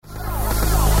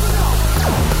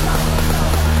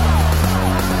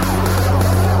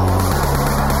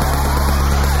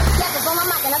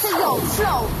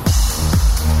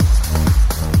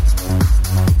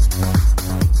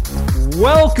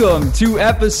Welcome to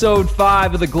episode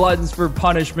 5 of the Gluttons for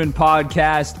Punishment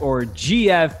podcast, or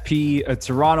GFP, a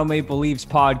Toronto Maple Leafs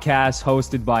podcast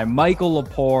hosted by Michael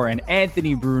Lepore and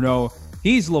Anthony Bruno.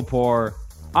 He's Lepore.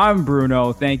 I'm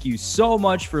Bruno. Thank you so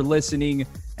much for listening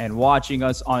and watching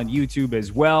us on YouTube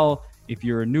as well. If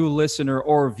you're a new listener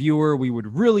or viewer, we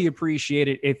would really appreciate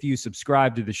it if you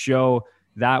subscribe to the show.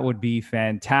 That would be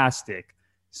fantastic.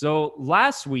 So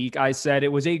last week I said it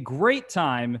was a great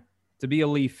time to be a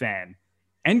Leaf fan.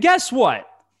 And guess what?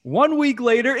 1 week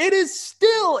later, it is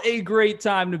still a great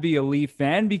time to be a Leaf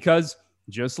fan because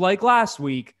just like last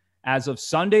week, as of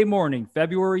Sunday morning,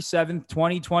 February 7th,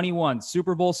 2021,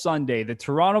 Super Bowl Sunday, the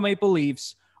Toronto Maple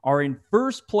Leafs are in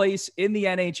first place in the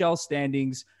NHL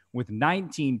standings with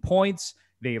 19 points.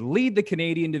 They lead the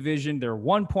Canadian division. They're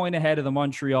 1 point ahead of the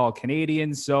Montreal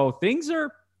Canadiens. So things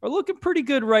are looking pretty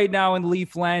good right now in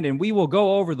Leafland, and we will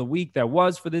go over the week that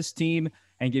was for this team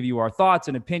and give you our thoughts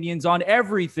and opinions on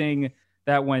everything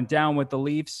that went down with the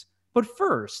Leafs. But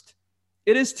first,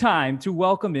 it is time to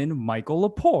welcome in Michael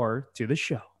Lepore to the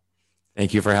show.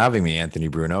 Thank you for having me, Anthony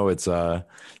Bruno. It's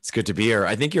good to be here.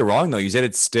 I think you're wrong, though. You said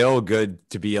it's still good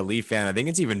to be a Leaf fan. I think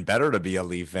it's even better to be a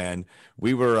Leaf fan.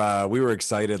 We were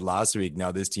excited last week.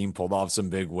 Now this team pulled off some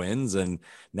big wins, and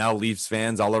now Leafs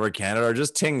fans all over Canada are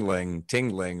just tingling,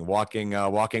 walking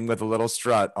with a little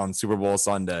strut on Super Bowl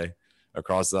Sunday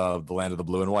across the land of the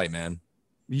blue and white, man.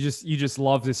 You just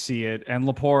love to see it. And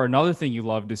Lepore, another thing you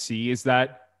love to see is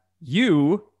that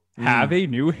you have a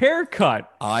new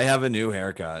haircut. I have a new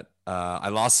haircut. I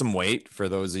lost some weight for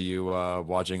those of you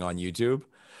watching on YouTube.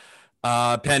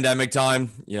 Pandemic time.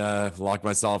 Yeah, locked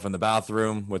myself in the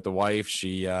bathroom with the wife.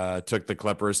 She took the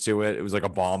clippers to it. It was like a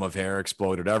bomb of hair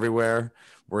exploded everywhere.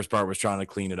 Worst part was trying to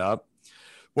clean it up.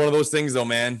 One of those things, though,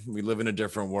 man. We live in a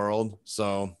different world.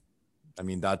 So, I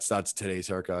mean, that's today's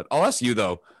haircut. I'll ask you,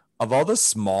 though, of all the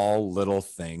small little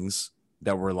things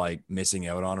that we're like missing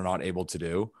out on or not able to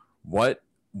do, what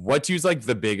to you is like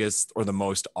the biggest or the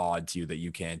most odd to you that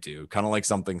you can't do? Kind of like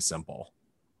something simple.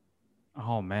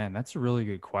 Oh man, that's a really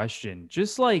good question.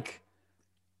 Just like,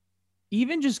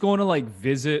 even just going to like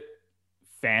visit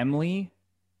family.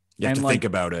 You have to think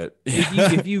about it.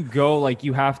 if you go, like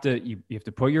you have to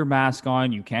put your mask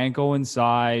on. You can't go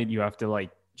inside. You have to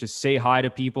like just say hi to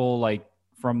people like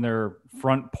from their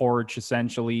front porch,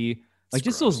 essentially. Like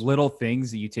just those little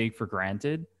things that you take for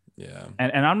granted. Yeah.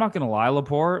 And I'm not gonna lie,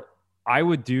 Lepore, I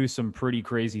would do some pretty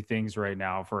crazy things right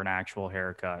now for an actual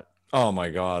haircut. Oh my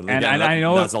God. And I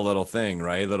know that's a little thing,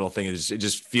 right? Little thing is, it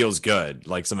just feels good.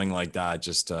 Like something like that,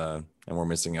 just, and we're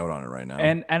missing out on it right now.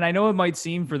 And I know it might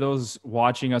seem for those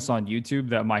watching us on YouTube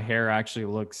that my hair actually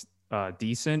looks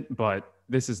decent, but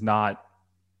this is not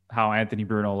how Anthony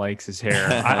Bruno likes his hair.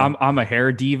 I'm a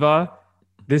hair diva.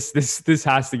 This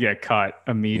has to get cut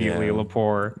immediately, yeah.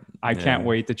 Lepore. I can't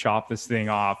wait to chop this thing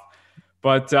off.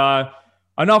 But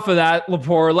enough of that,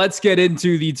 Lepore. Let's get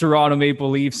into the Toronto Maple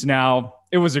Leafs now.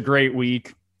 It was a great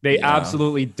week. They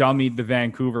absolutely dummied the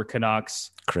Vancouver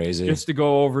Canucks. Crazy. Just to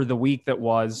go over the week that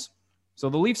was. So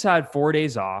the Leafs had 4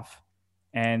 days off,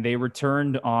 and they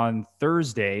returned on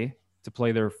Thursday to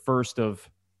play their first of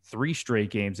 3 straight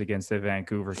games against the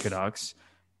Vancouver Canucks.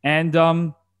 And,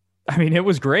 I mean, it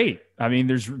was great. I mean,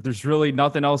 there's really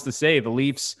nothing else to say. The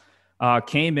Leafs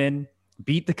came in,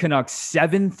 beat the Canucks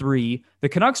 7-3. The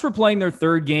Canucks were playing their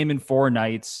third game in 4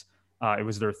 nights. It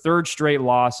was their third straight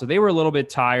loss, so they were a little bit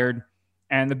tired.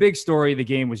 And the big story of the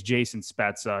game was Jason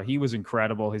Spezza. He was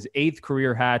incredible. His 8th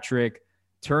career hat trick,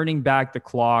 turning back the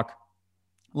clock,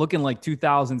 looking like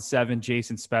 2007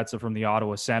 Jason Spezza from the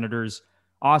Ottawa Senators.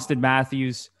 Austin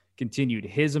Matthews continued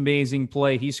his amazing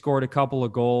play. He scored a couple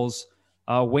of goals.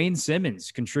 Wayne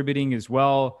Simmons contributing as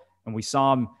well. And we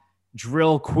saw him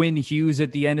drill Quinn Hughes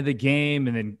at the end of the game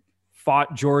and then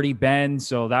fought Jordy Ben.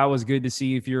 So that was good to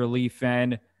see if you're a Leaf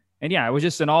fan. And yeah, it was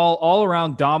just an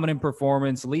all-around dominant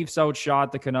performance. Leafs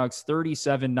outshot the Canucks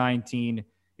 37-19.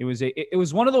 It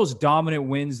was one of those dominant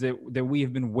wins that we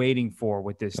have been waiting for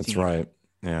with this team. That's right.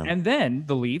 Yeah. And then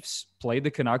the Leafs played the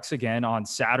Canucks again on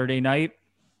Saturday night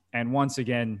and once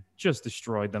again just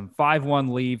destroyed them.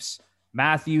 5-1 Leafs.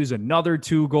 Matthews, another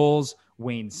 2 goals.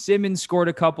 Wayne Simmons scored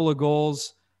a couple of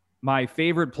goals. My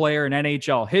favorite player in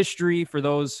NHL history, for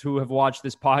those who have watched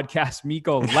this podcast,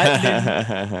 Mikko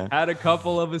Lehtonen, had a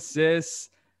couple of assists.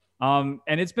 And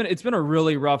it's been a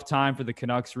really rough time for the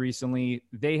Canucks recently.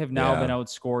 They have now been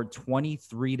outscored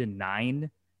 23-9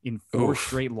 in 4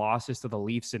 straight losses to the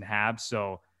Leafs and Habs.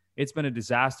 So it's been a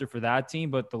disaster for that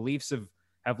team, but the Leafs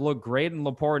have looked great. And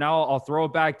Lepore, now I'll throw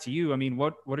it back to you. I mean,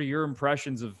 what are your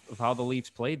impressions of how the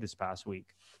Leafs played this past week?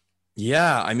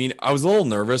 Yeah, I mean, I was a little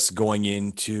nervous going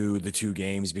into the two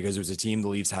games because it was a team the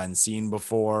Leafs hadn't seen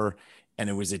before, and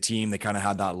it was a team that kind of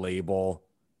had that label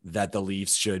that the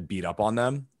Leafs should beat up on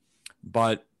them.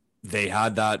 But they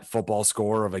had that football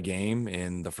score of a game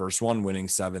in the first one, winning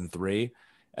 7-3.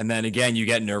 And then again, you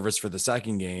get nervous for the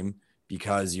second game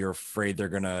because you're afraid they're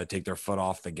going to take their foot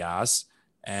off the gas.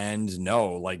 And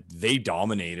no, like they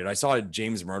dominated. I saw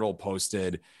James Myrtle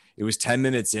posted, it was 10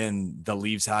 minutes in, the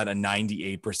Leafs had a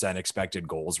 98% expected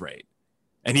goals rate.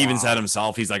 And he even said Wow.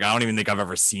 himself, he's like, I don't even think I've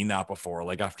ever seen that before,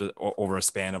 like after over a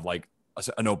span of like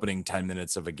an opening 10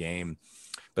 minutes of a game.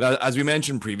 But as we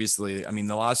mentioned previously, I mean,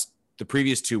 the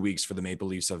previous 2 weeks for the Maple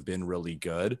Leafs have been really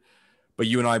good. But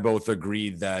you and I both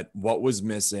agreed that what was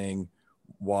missing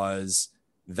was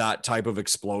that type of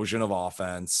explosion of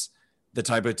offense, the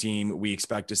type of team we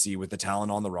expect to see with the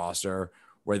talent on the roster,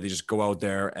 where they just go out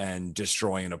there and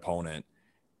destroy an opponent.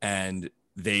 And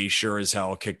they sure as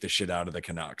hell kick the shit out of the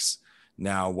Canucks.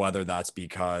 Now, whether that's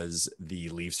because the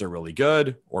Leafs are really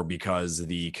good or because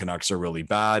the Canucks are really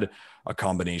bad, a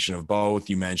combination of both.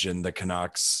 You mentioned the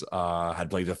Canucks had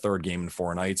played the third game in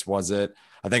 4 nights, was it?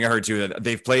 I think I heard too that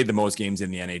they've played the most games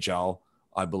in the NHL,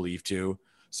 I believe too. Mhm.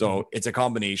 So it's a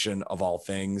combination of all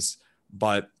things.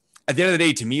 But at the end of the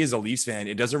day, to me as a Leafs fan,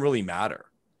 it doesn't really matter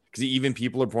because even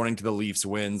people are pointing to the Leafs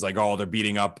wins like, oh, they're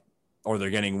beating up or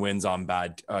they're getting wins on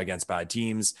bad against bad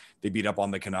teams. They beat up on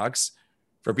the Canucks.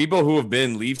 For people who have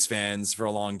been Leafs fans for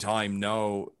a long time,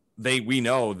 we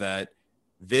know that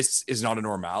this is not a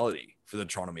normality for the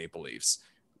Toronto Maple Leafs.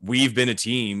 We've been a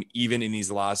team, even in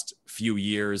these last few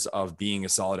years of being a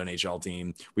solid NHL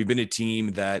team, we've been a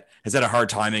team that has had a hard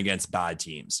time against bad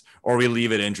teams, or we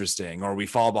leave it interesting, or we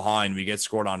fall behind, we get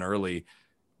scored on early.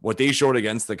 What they showed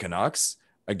against the Canucks,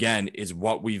 again, is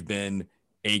what we've been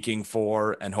aching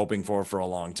for and hoping for a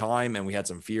long time. And we had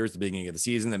some fears at the beginning of the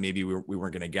season that maybe we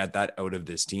weren't going to get that out of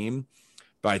this team.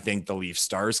 But I think the Leaf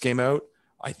stars came out.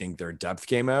 I think their depth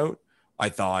came out. I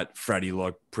thought Freddie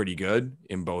looked pretty good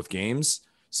in both games.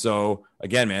 So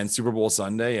again, man, Super Bowl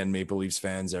Sunday and Maple Leafs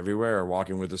fans everywhere are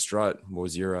walking with a strut. What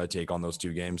was your take on those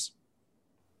two games?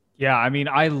 Yeah, I mean,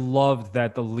 I loved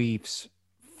that the Leafs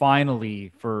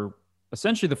finally, for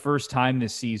essentially the first time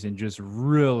this season, just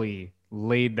really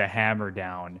laid the hammer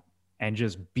down and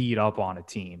just beat up on a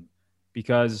team.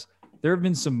 Because there have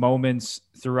been some moments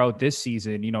throughout this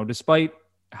season, despite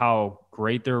how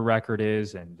great their record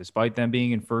is and despite them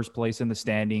being in first place in the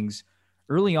standings,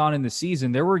 early on in the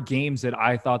season, there were games that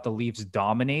I thought the Leafs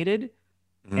dominated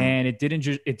Mm-hmm. and it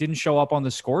didn't show up on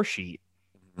the score sheet.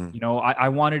 I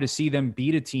wanted to see them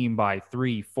beat a team by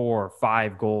 3, 4,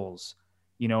 5 goals,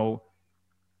 you know,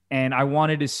 and I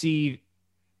wanted to see,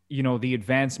 the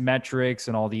advanced metrics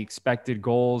and all the expected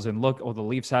goals. And look, the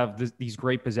Leafs have these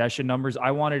great possession numbers.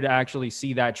 I wanted to actually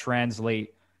see that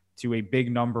translate to a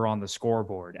big number on the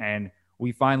scoreboard. And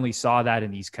we finally saw that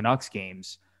in these Canucks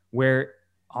games where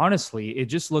honestly, it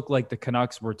just looked like the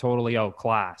Canucks were totally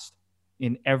outclassed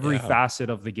in every Yeah. facet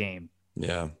of the game.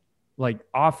 Yeah. Like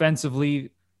offensively,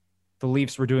 the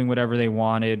Leafs were doing whatever they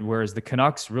wanted, whereas the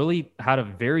Canucks really had a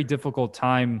very difficult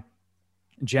time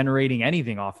generating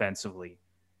anything offensively.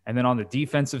 And then on the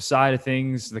defensive side of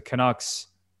things, the Canucks,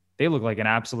 they look like an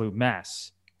absolute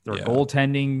mess. Their Yeah.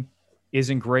 goaltending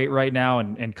isn't great right now.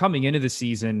 And coming into the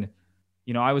season,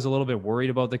 I was a little bit worried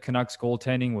about the Canucks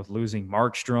goaltending with losing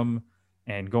Markstrom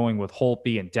and going with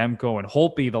Holtby and Demko. And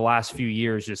Holtby, the last few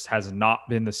years, just has not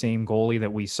been the same goalie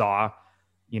that we saw,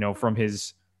 from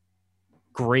his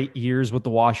great years with the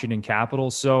Washington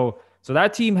Capitals. So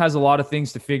that team has a lot of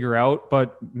things to figure out,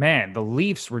 but man, the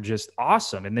Leafs were just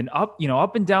awesome. And then up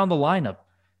and down the lineup,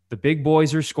 the big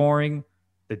boys are scoring,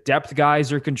 the depth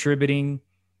guys are contributing.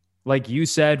 Like you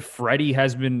said, Freddie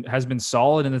has been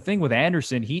solid. And the thing with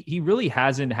Anderson, he really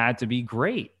hasn't had to be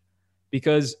great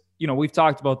because, we've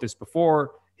talked about this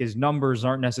before. His numbers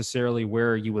aren't necessarily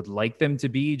where you would like them to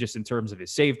be, just in terms of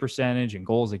his save percentage and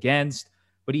goals against,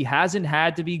 but he hasn't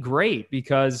had to be great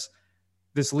because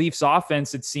this Leafs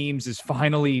offense, it seems, is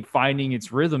finally finding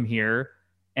its rhythm here.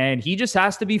 And he just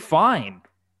has to be fine.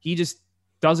 He just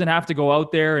doesn't have to go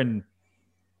out there and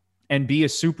be a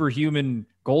superhuman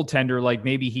goaltender like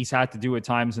maybe he's had to do at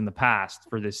times in the past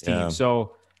for this team. Yeah.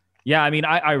 So, yeah, I mean,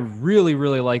 I really,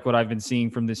 really like what I've been seeing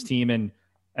from this team.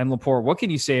 And Laporte, what can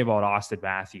you say about Auston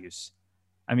Matthews?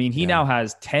 I mean, he Yeah. now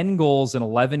has 10 goals in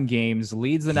 11 games,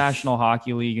 leads the National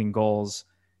Hockey League in goals.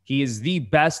 He is the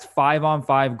best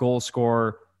 5-on-5 goal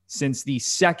scorer since the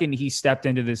second he stepped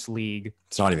into this league.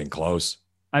 It's not even close.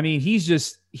 I mean, he's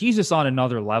just on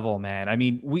another level, man. I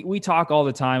mean, we talk all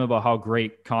the time about how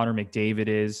great Connor McDavid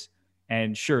is,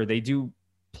 and sure, they do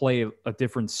play a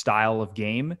different style of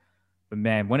game, But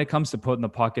man, when it comes to putting the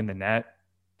puck in the net,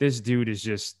 this dude is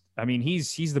just, I mean,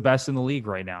 he's the best in the league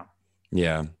right now.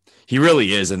 Yeah, he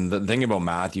really is. And the thing about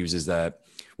Matthews is that,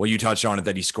 well, you touched on it,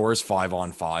 that he scores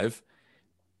 5-on-5.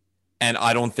 And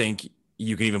I don't think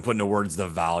you can even put into words the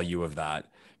value of that.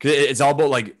 Because it's all about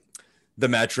like the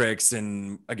metrics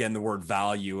and, again, the word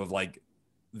value of like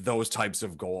those types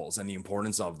of goals and the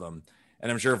importance of them. And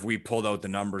I'm sure if we pulled out the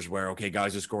numbers where, okay,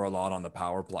 guys who score a lot on the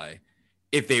power play,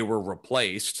 if they were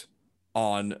replaced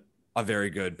on a very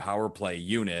good power play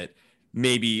unit,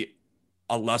 maybe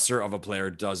a lesser of a player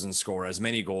doesn't score as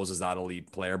many goals as that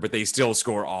elite player, but they still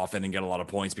score often and get a lot of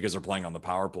points because they're playing on the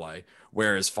power play.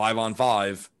 Whereas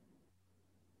 5-on-5,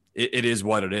 it is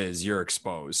what it is. You're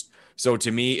exposed. So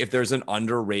to me, if there's an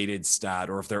underrated stat,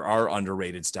 or if there are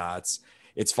underrated stats,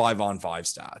 it's 5-on-5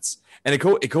 stats. And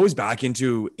it goes back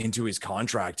into his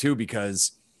contract too,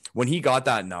 because when he got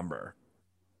that number,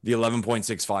 the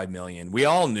 11.65 million, we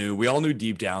all knew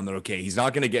deep down that, okay, he's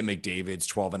not going to get McDavid's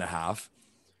 12.5.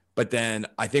 But then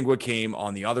I think what came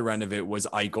on the other end of it was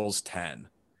Eichel's 10.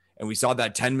 And we saw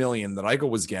that 10 million that Eichel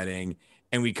was getting,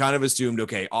 and we kind of assumed,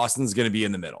 okay, Austin's going to be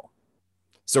in the middle.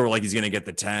 So we're like, he's going to get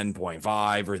the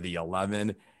 10.5 or the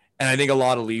 11. And I think a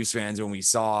lot of Leafs fans, when we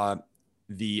saw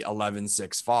the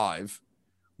 11.65,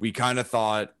 we kind of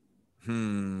thought,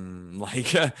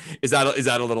 like, is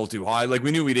that a little too high? Like,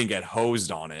 we knew we didn't get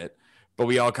hosed on it, but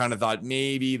we all kind of thought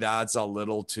maybe that's a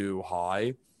little too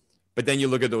high. But then you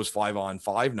look at those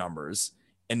 5-on-5 numbers,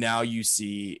 and now you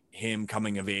see him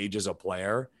coming of age as a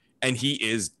player, and he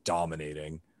is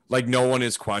dominating. Like, no one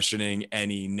is questioning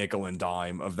any nickel and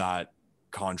dime of that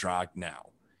contract now,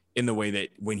 in the way that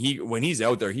when he's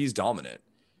out there, he's dominant.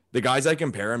 The guys I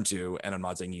compare him to, and I'm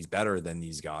not saying he's better than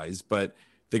these guys, but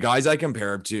the guys I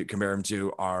compare him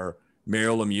to are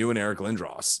Mario Lemieux and Eric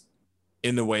Lindros,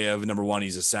 in the way of, number one,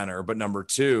 he's a center, but number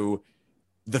two,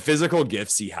 the physical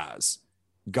gifts he has.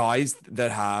 Guys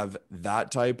that have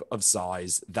that type of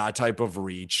size, that type of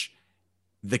reach,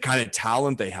 the kind of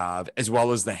talent they have, as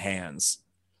well as the hands.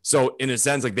 So in a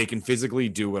sense, like, they can physically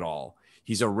do it all.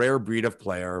 He's a rare breed of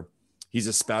player. He's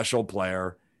a special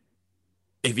player.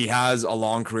 If he has a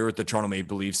long career with the Toronto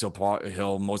Maple Leafs,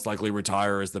 he'll most likely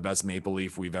retire as the best Maple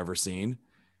Leaf we've ever seen.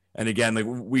 And again, like,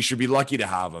 we should be lucky to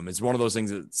have him. It's one of those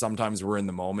things that sometimes we're in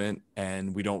the moment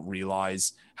and we don't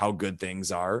realize how good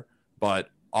things are. But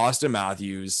Austin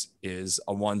Matthews is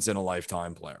a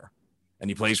once-in-a-lifetime player, and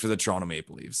he plays for the Toronto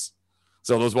Maple Leafs.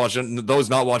 So those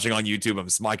not watching on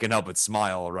YouTube, I can't help but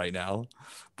smile right now.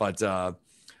 But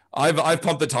I've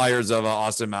pumped the tires of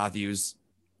Austin Matthews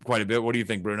quite a bit. What do you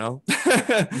think, Bruno?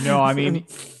 No, I mean,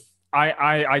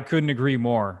 I couldn't agree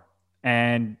more.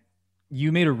 And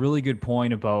you made a really good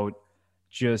point about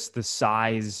just the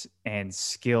size and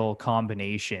skill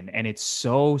combination. And it's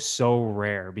so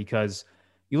rare, because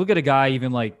you look at a guy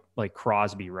even like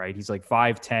Crosby, right? He's like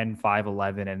 5'10",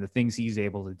 5'11", and the things he's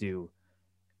able to do.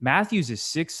 Matthews is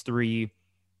 6'3",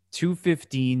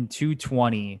 215,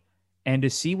 220. And to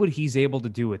see what he's able to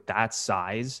do with that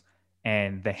size,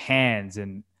 and the hands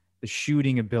and the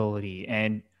shooting ability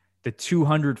and the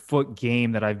 200-foot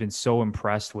game that I've been so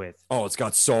impressed with. Oh, it's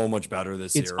got so much better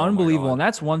this year. It's unbelievable. Oh, and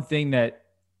that's one thing that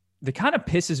kind of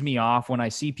pisses me off when I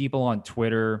see people on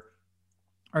Twitter,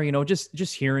 or,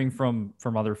 just hearing from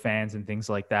other fans and things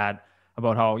like that,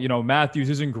 about how,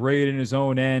 Matthews isn't great in his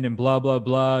own end and blah, blah,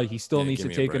 blah. He still needs to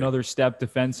take another step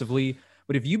defensively.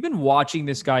 But if you've been watching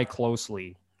this guy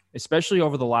closely, especially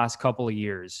over the last couple of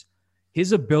years,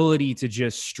 his ability to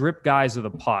just strip guys of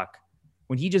the puck,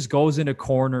 when he just goes into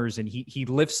corners and he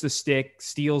lifts the stick,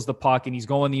 steals the puck, and he's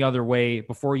going the other way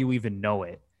before you even know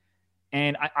it.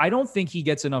 And I don't think he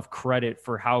gets enough credit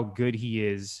for how good he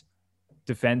is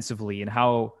defensively, and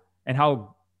how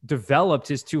developed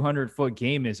his 200-foot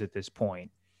game is at this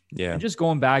point. Yeah. And just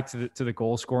going back to the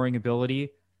goal scoring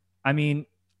ability, I mean,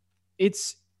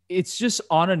 it's just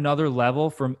on another level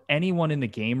from anyone in the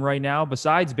game right now,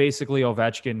 besides basically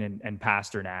Ovechkin and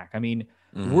Pasternak. I mean,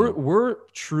 we're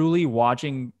truly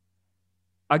watching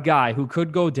a guy who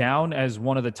could go down as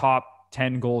one of the top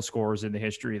 10 goal scorers in the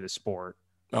history of the sport.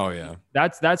 Oh yeah.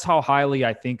 That's how highly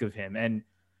I think of him.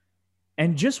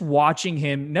 And just watching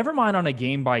him, never mind on a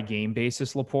game-by-game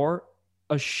basis, Laporte,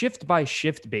 a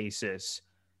shift-by-shift basis,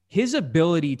 his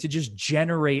ability to just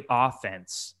generate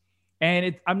offense.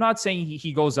 And I'm not saying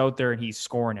he goes out there and he's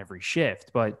scoring every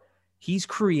shift, but he's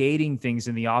creating things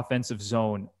in the offensive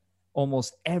zone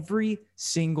almost every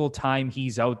single time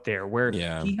he's out there, where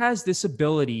he has this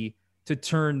ability to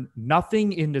turn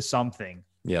nothing into something.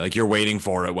 Yeah, like you're waiting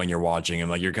for it when you're watching him.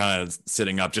 Like you're kind of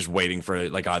sitting up, just waiting for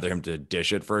like either him to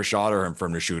dish it for a shot or for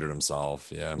him to shoot it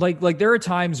himself. Yeah. Like there are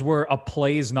times where a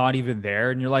play is not even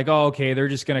there, and you're like, oh, okay, they're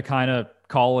just gonna kind of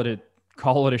call it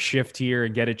a shift here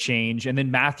and get a change, and then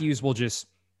Matthews will just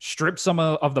strip some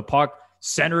of the puck,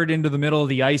 center it into the middle of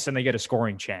the ice, and they get a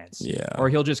scoring chance. Yeah. Or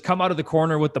he'll just come out of the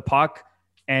corner with the puck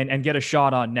and get a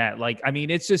shot on net. Like, I mean,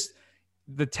 it's just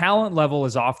the talent level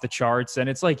is off the charts, and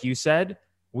it's like you said,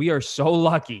 we are so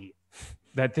lucky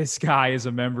that this guy is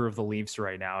a member of the Leafs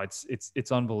right now.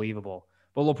 It's unbelievable.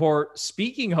 But Laporte,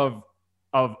 speaking of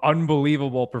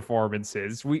unbelievable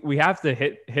performances, we have to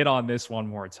hit on this one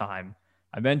more time.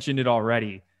 I mentioned it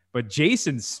already, but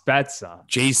Jason Spezza.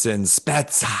 Jason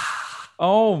Spezza.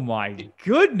 Oh my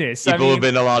goodness. People who've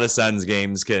been to a lot of Sens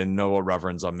games can know what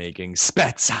reference I'm making.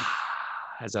 Spezza.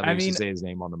 As I used to say his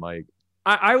name on the mic.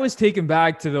 I was taken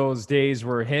back to those days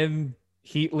where him,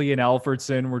 Heatley, and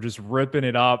Alfredson were just ripping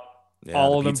it up. Yeah,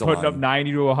 all of them putting up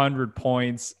 90 to 100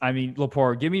 points. I mean,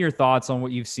 Laporte, give me your thoughts on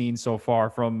what you've seen so far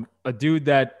from a dude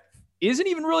that isn't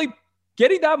even really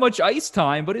getting that much ice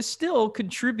time, but is still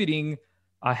contributing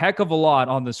a heck of a lot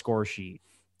on the score sheet.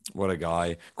 What a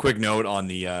guy. Quick note on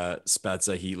the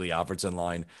Spezza, Heatley, Alfredson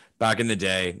line. Back in the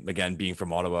day, again, being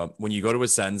from Ottawa, when you go to a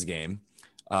Sens game,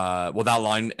 that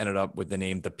line ended up with the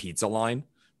name the Pizza Line,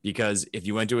 because if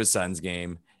you went to a Sens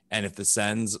game and if the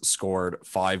Sens scored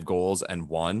 5 goals and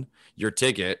won, your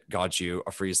ticket got you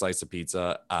a free slice of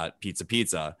pizza at Pizza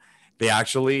Pizza. They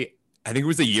actually, I think it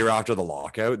was a year after the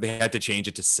lockout, they had to change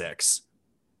it to 6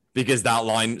 because that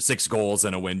line, 6 goals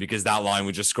and a win, because that line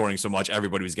was just scoring so much.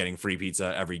 Everybody was getting free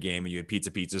pizza every game, and you had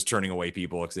Pizza Pizzas turning away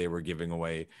people because they were giving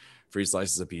away free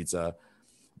slices of pizza.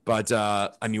 But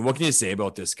I mean, what can you say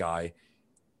about this guy?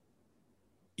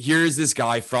 Here's this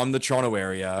guy from the Toronto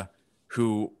area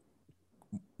who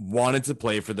wanted to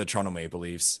play for the Toronto Maple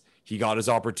Leafs. He got his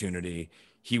opportunity.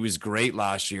 He was great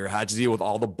last year, had to deal with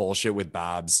all the bullshit with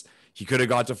Babs. He could have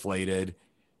got deflated.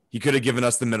 He could have given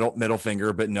us the middle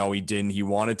finger, but no, he didn't. He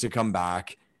wanted to come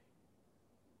back.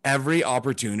 Every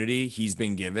opportunity he's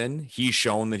been given, he's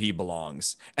shown that he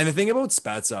belongs. And the thing about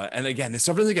Spezza, and again, this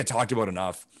stuff doesn't get talked about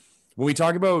enough. When we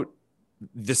talk about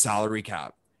the salary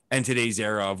cap and today's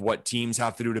era of what teams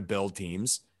have to do to build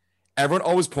teams, everyone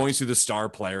always points to the star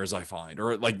players, I find,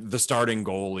 or like the starting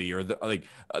goalie or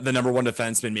the number one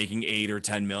defenseman making 8 or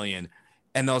 10 million.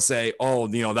 And they'll say, oh,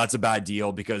 you know, that's a bad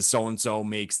deal because so-and-so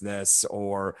makes this,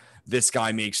 or this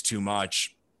guy makes too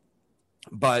much.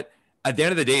 But at the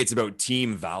end of the day, it's about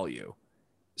team value.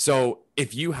 So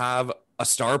if you have a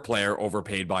star player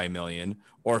overpaid by $1 million,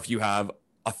 or if you have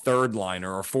a third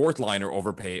liner or fourth liner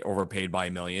overpaid by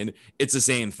 $1 million, it's the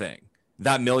same thing.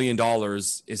 That $1 million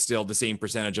is still the same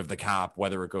percentage of the cap,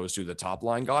 whether it goes to the top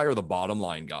line guy or the bottom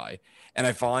line guy. And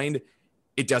I find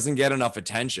it doesn't get enough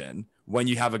attention when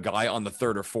you have a guy on the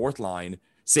third or fourth line,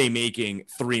 say, making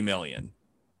 $3 million.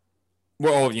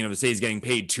 Well, you know, say he's getting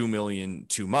paid $2 million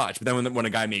too much. But then when a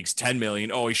guy makes $10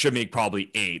 million, oh, he should make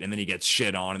probably 8, and then he gets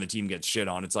shit on and the team gets shit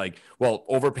on. It's like, well,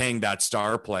 overpaying that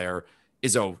star player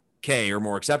is okay, or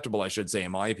more acceptable, I should say,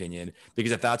 in my opinion,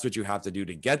 because if that's what you have to do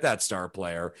to get that star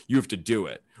player, you have to do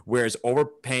it. Whereas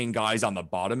overpaying guys on the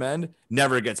bottom end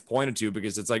never gets pointed to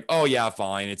because it's like, oh yeah,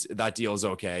 fine, that deal is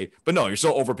okay. But no, you're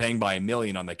still overpaying by $1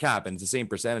 million on the cap, and it's the same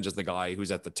percentage as the guy who's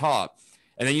at the top.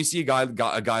 And then you see a guy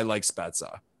like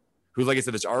Spezza, who, like I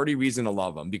said, there's already reason to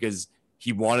love him because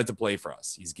he wanted to play for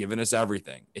us. He's given us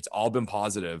everything. It's all been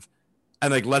positive.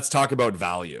 And like, let's talk about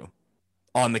value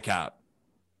on the cap.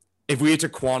 If we had to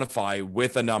quantify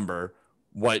with a number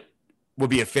what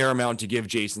would be a fair amount to give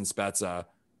Jason Spezza,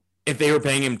 if they were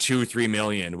paying him $2-3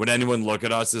 million, would anyone look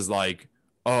at us as like,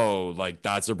 oh, like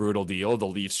that's a brutal deal, the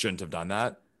Leafs shouldn't have done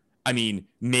that? I mean,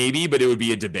 maybe, but it would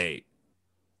be a debate.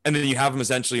 And then you have him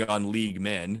essentially on league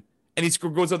min, and he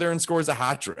goes out there and scores a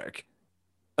hat trick.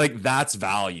 Like, that's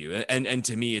value. And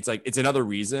to me, it's like, it's another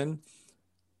reason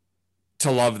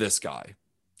to love this guy.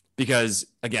 Because,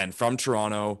 again, from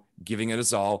Toronto, giving it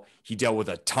us all, he dealt with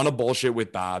a ton of bullshit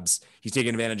with Babs. He's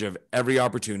taken advantage of every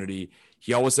opportunity.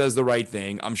 He always says the right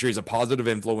thing. I'm sure he's a positive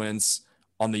influence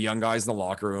on the young guys in the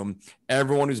locker room.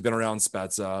 Everyone who's been around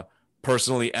Spezza,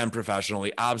 personally and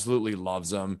professionally, absolutely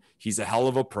loves him. He's a hell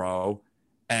of a pro.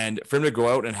 And for him to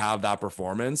go out and have that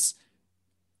performance,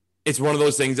 it's one of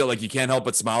those things that, like, you can't help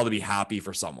but smile to be happy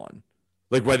for someone.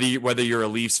 Like, whether you're a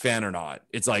Leafs fan or not,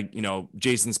 it's like, you know,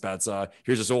 Jason Spezza,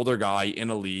 here's this older guy in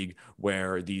a league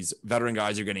where these veteran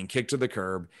guys are getting kicked to the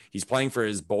curb. He's playing for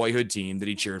his boyhood team that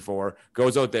he cheered for,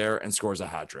 goes out there and scores a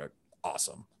hat trick.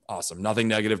 Awesome. Nothing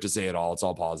negative to say at all. It's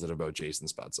all positive about Jason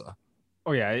Spezza.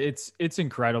 Oh yeah, it's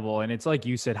incredible, and it's like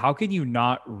you said, how can you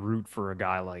not root for a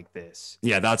guy like this?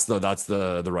 Yeah, that's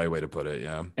the right way to put it.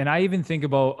 Yeah. And I even think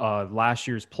about last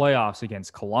year's playoffs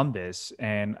against Columbus,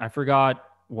 and I forgot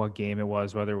what game it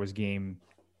was, whether it was game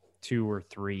 2 or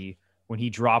 3, when he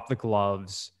dropped the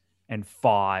gloves and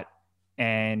fought.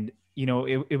 And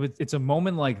it's a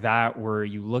moment like that where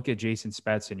you look at Jason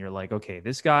Spezza and you're like, okay,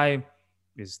 this guy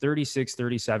is 36,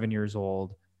 37 years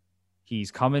old.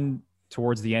 He's coming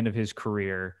towards the end of his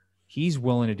career. He's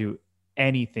willing to do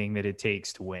anything that it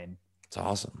takes to win. It's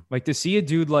awesome. Like, to see a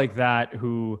dude like that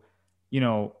who,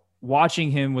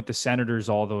 watching him with the Senators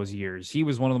all those years, he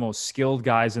was one of the most skilled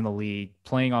guys in the league,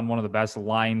 playing on one of the best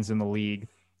lines in the league.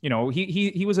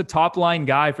 He was a top line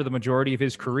guy for the majority of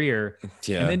his career.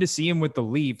 Yeah. And then to see him with the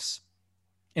Leafs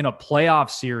in a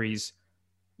playoff series,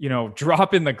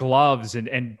 dropping the gloves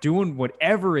and doing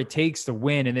whatever it takes to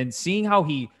win. And then seeing how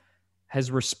he has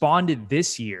responded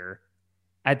this year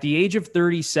at the age of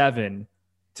 37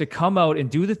 to come out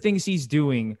and do the things he's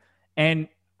doing. And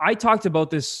I talked about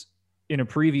this in a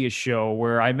previous show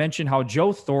where I mentioned how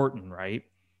Joe Thornton, right?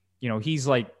 He's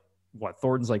like,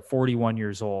 Thornton's like 41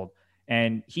 years old.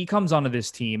 And he comes onto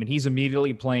this team and he's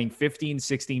immediately playing 15,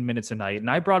 16 minutes a night. And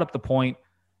I brought up the point,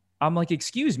 I'm like,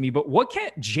 excuse me, but what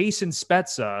can't Jason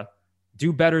Spezza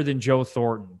do better than Joe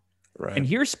Thornton? Right. And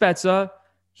here's Spezza.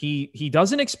 He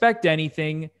doesn't expect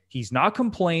anything. He's not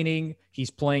complaining. He's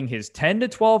playing his 10 to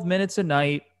 12 minutes a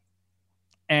night.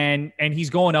 And he's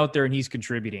going out there and he's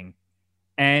contributing.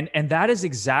 And that is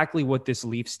exactly what this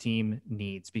Leafs team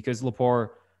needs, because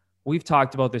Lepore, we've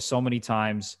talked about this so many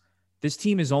times. This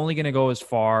team is only going to go as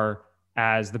far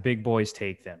as the big boys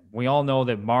take them. We all know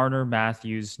that Marner,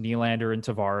 Matthews, Nylander, and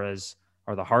Tavares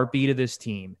are the heartbeat of this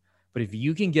team. But if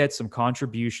you can get some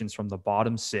contributions from the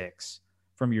bottom six,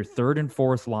 from your third and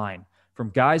fourth line,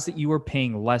 from guys that you are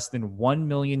paying less than $1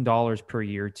 million per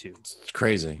year to, it's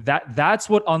crazy. That's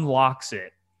what unlocks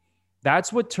it.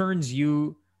 That's what turns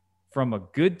you from a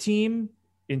good team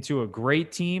into a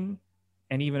great team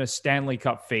and even a Stanley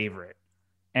Cup favorite.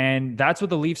 And that's what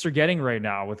the Leafs are getting right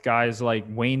now with guys like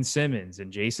Wayne Simmons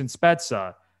and Jason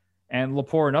Spezza and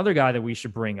Lepore, another guy that we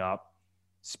should bring up.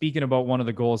 Speaking about one of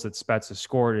the goals that Spezza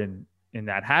scored in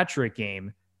that hat trick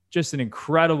game, just an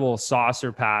incredible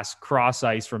saucer pass, cross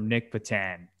ice from Nick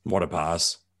Patan. What a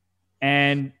pass.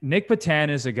 And Nick Patan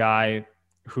is a guy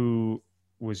who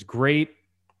was great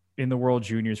in the World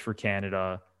Juniors for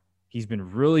Canada. He's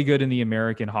been really good in the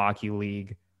American Hockey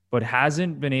League, but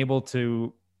hasn't been able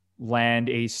to land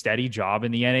a steady job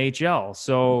in the NHL.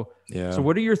 So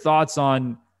what are your thoughts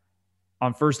on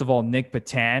first of all, Nick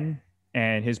Patan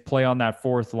and his play on that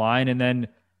fourth line, and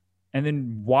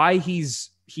then why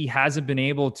he hasn't been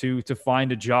able to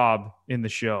find a job in the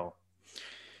show?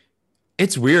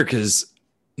 It's weird because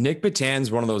Nick Patan's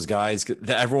one of those guys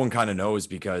that everyone kind of knows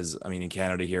because, I mean, in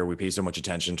Canada here, we pay so much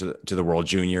attention to the World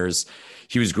Juniors.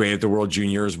 He was great at the World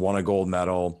Juniors, won a gold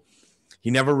medal.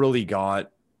 He never really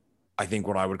got, I think,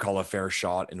 what I would call a fair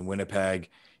shot in Winnipeg.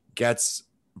 Gets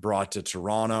brought to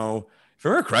Toronto. If I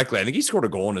remember correctly, I think he scored a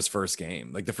goal in his first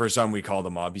game. Like the first time we called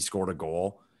him up, he scored a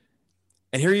goal.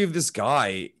 And here you have this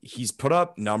guy, he's put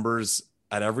up numbers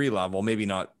at every level, maybe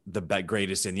not the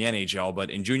greatest in the NHL, but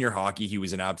in junior hockey, he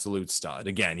was an absolute stud.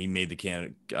 Again, he made the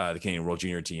Canadian World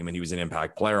Junior team, and he was an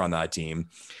impact player on that team.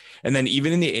 And then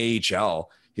even in the AHL,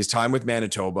 his time with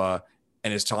Manitoba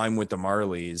and his time with the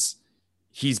Marlies,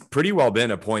 he's pretty well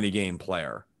been a point-a-game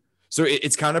player. So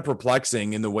it's kind of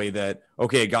perplexing in the way that,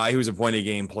 okay, a guy who's a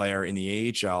point-a-game player in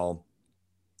the AHL,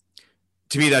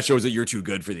 to me, that shows that you're too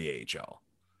good for the AHL.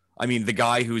 I mean, the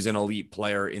guy who's an elite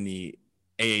player in the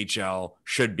AHL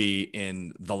should be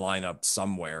in the lineup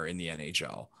somewhere in the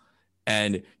NHL.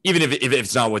 And even if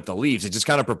it's not with the Leafs, it's just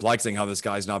kind of perplexing how this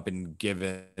guy's not been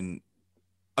given,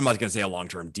 I'm not going to say a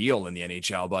long-term deal in the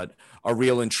NHL, but a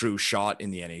real and true shot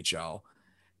in the NHL.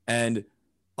 And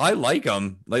I like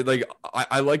him.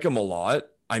 I like him a lot.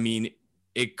 I mean,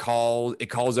 it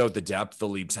calls out the depth the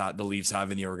Leafs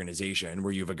have in the organization,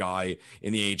 where you have a guy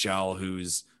in the AHL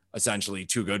who's essentially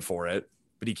too good for it,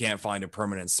 but he can't find a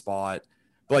permanent spot.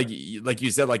 But like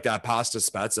you said, like that pass to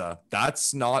Spezza,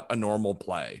 that's not a normal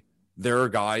play. There are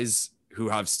guys who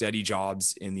have steady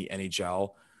jobs in the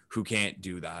NHL who can't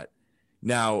do that.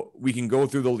 Now, we can go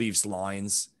through the Leafs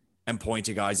lines and point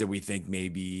to guys that we think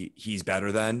maybe he's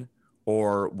better than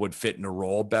or would fit in a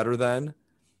role better than.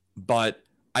 But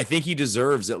I think he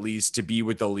deserves at least to be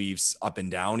with the Leafs up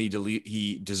and down.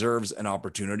 He deserves an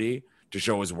opportunity to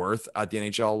show his worth at the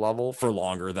NHL level for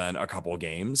longer than a couple of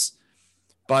games.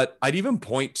 But I'd even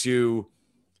point to,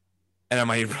 and I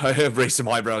might raise some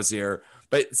eyebrows here,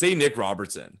 but say Nick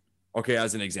Robertson, okay,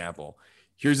 as an example.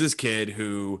 here's this kid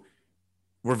who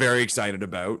we're very excited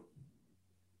about.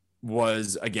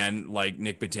 Was again, like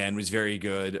Nick Petan was very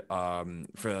good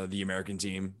for the American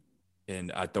team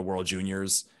at the World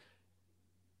Juniors.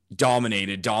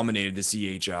 Dominated the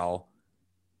CHL.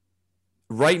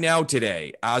 Right now,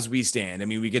 today, as we stand, I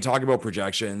mean, we can talk about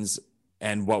projections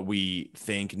and what we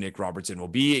think Nick Robertson will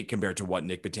be compared to what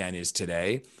Nick Petan is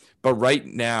today. But right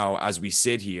now, as we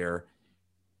sit here,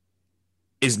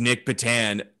 is Nick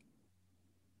Petan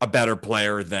a better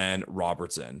player than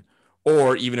Robertson?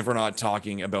 Or even if we're not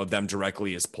talking about them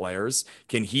directly as players,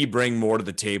 can he bring more to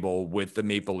the table with the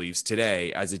Maple Leafs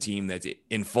today as a team that's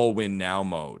in full win now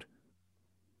mode?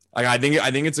 Like, I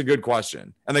think it's a good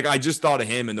question. And like, I just thought of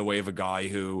him in the way of a guy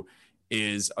who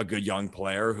is a good young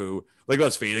player who, like,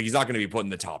 let's face it, he's not going to be put in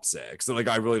the top 6. So like,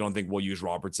 I really don't think we'll use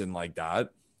Robertson like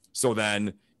that. So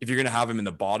then if you're going to have him in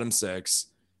the bottom 6,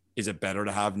 is it better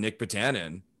to have Nick Petan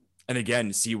in? And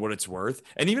again, see what it's worth.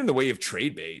 And even in the way of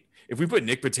trade bait, if we put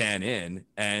Nick Petan in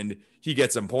and he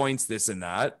gets some points, this and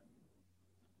that,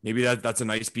 maybe that's a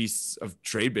nice piece of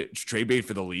trade bait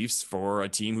for the Leafs for a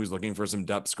team who's looking for some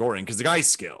depth scoring, because the guy's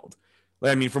skilled.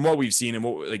 Like, I mean, from what we've seen and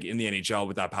what, like, in the NHL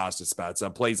with that pass to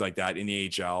Spezza, plays like that in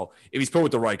the AHL, if he's put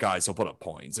with the right guys, he'll put up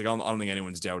points. Like, I don't think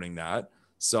anyone's doubting that.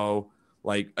 So,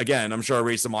 like, again, I'm sure I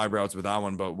raised some eyebrows with that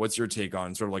one, but what's your take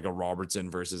on sort of like a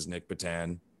Robertson versus Nick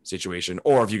Petan situation?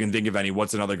 Or if you can think of any,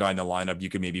 what's another guy in the lineup you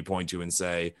could maybe point to and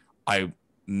say, I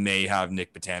may have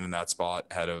Nick Petan in that spot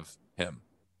ahead of him?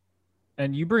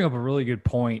 And you bring up a really good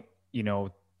point,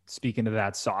 speaking to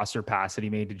that saucer pass that he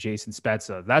made to Jason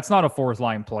Spezza. That's not a fourth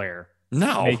line player.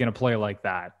 No. Making a play like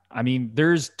that. I mean,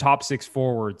 there's top 6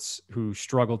 forwards who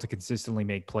struggle to consistently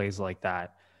make plays like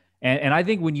that. And I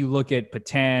think when you look at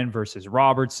Petan versus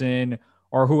Robertson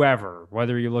or whoever,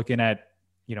 whether you're looking at,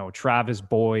 Travis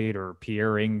Boyd or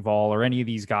Pierre Engvall or any of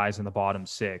these guys in the bottom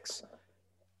 6,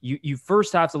 you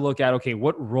first have to look at, okay,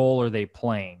 what role are they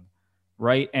playing?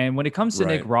 Right. And when it comes to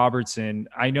Nick Robertson,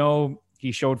 I know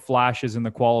he showed flashes in the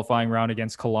qualifying round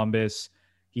against Columbus.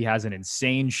 He has an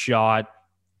insane shot.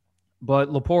 But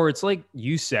Lepore, it's like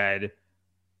you said,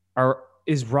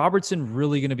 is Robertson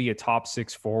really going to be a top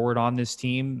 6 forward on this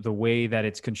team the way that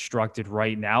it's constructed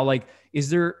right now? Like, is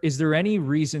there any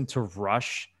reason to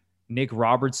rush Nick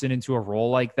Robertson into a role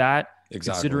like that,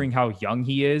 considering how young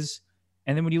he is?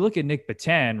 And then when you look at Nick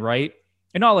Petan, right?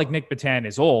 And not like Nick Petan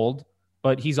is old,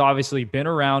 but he's obviously been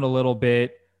around a little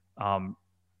bit.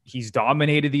 He's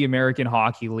dominated the American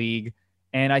Hockey League.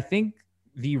 And I think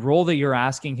the role that you're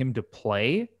asking him to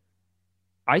play,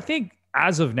 I think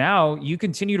as of now, you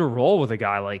continue to roll with a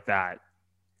guy like that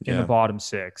in the bottom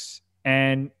 6.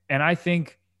 And I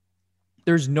think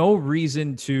there's no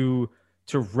reason to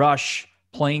rush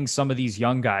playing some of these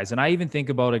young guys. And I even think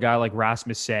about a guy like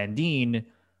Rasmus Sandin,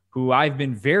 who I've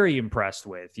been very impressed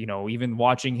with, even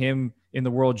watching him in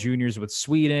the World Juniors with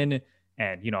Sweden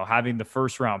and, having the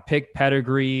first round pick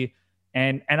pedigree.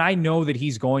 And I know that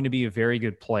he's going to be a very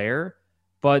good player,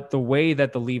 but the way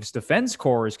that the Leafs defense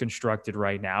core is constructed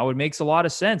right now, it makes a lot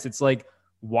of sense. It's like,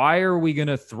 why are we going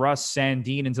to thrust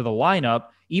Sandin into the lineup,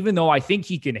 even though I think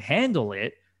he can handle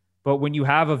it? But when you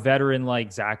have a veteran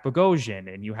like Zach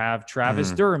Bogosian and you have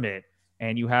Travis Dermott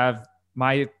and you have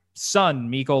my son,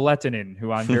 Mikko Lehtinen,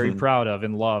 who I'm very proud of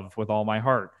and love with all my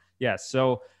heart. Yes.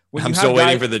 So I'm still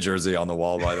waiting for the jersey on the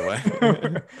wall, by the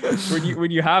way. when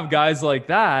you have guys like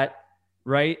that,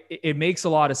 right, it makes a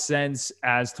lot of sense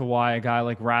as to why a guy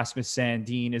like Rasmus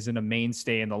Sandin isn't a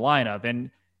mainstay in the lineup. And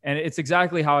it's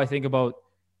exactly how I think about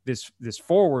this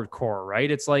forward core, right?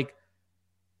 It's like,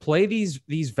 play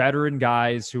these veteran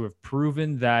guys who have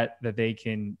proven that they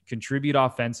can contribute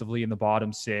offensively in the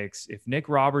bottom 6. If Nick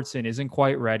Robertson isn't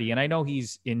quite ready, and I know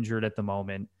he's injured at the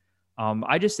moment,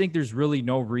 I just think there's really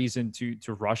no reason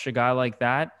to rush a guy like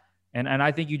that. And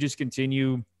I think you just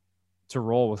continue to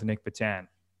roll with Nick Petan.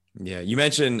 Yeah, you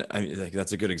mentioned, I mean, like,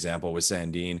 that's a good example with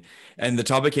Sandin. And the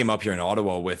topic came up here in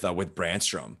Ottawa with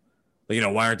Brandstrom. Like,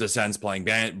 why aren't the Sens playing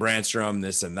Brandstrom,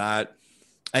 this and that?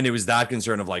 And it was that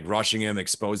concern of like rushing him,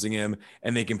 exposing him.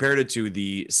 And they compared it to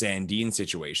the Sandin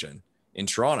situation in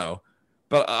Toronto.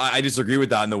 But I disagree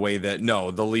with that in the way that,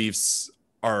 no, the Leafs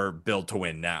are built to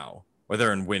win now, or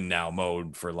they're in win now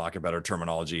mode, for lack of better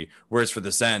terminology. Whereas for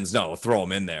the Sens, no, throw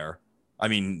him in there. I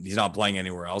mean, he's not playing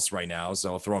anywhere else right now,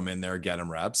 so throw him in there, get him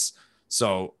reps.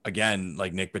 So again,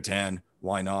 like Nick Petan,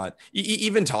 why not?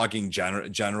 Even talking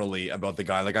generally about the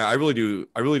guy, like I really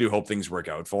do hope things work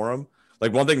out for him.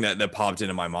 Like, one thing that popped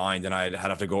into my mind, and I'd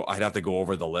have to go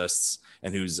over the lists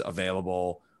and who's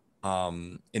available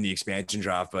in the expansion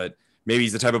draft, but maybe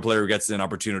he's the type of player who gets an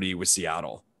opportunity with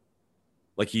Seattle.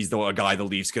 Like, he's a guy the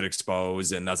Leafs could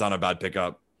expose, and that's not a bad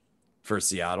pickup for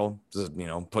Seattle. Just,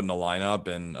 putting a lineup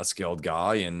and a skilled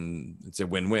guy, and it's a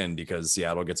win-win because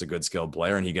Seattle gets a good skilled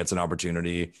player and he gets an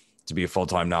opportunity to be a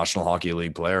full-time National Hockey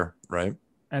League player, right?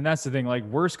 And that's the thing, like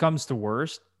worst comes to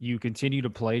worst, you continue to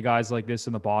play guys like this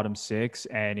in the bottom six.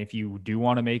 And if you do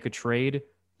want to make a trade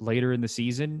later in the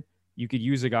season, you could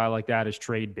use a guy like that as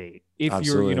trade bait. If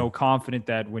Absolutely. you're, confident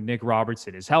that when Nick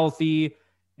Robertson is healthy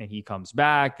and he comes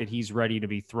back, that he's ready to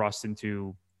be thrust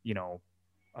into,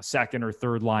 a second or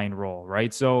third line role,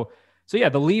 right? So yeah,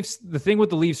 the thing with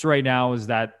the Leafs right now is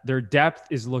that their depth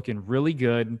is looking really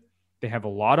good. They have a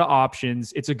lot of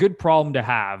options. It's a good problem to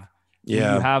have.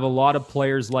 Yeah. You have a lot of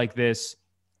players like this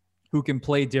who can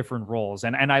play different roles.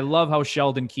 And I love how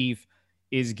Sheldon Keefe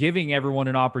is giving everyone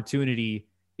an opportunity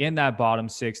in that bottom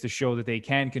six to show that they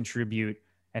can contribute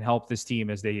and help this team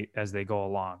as they go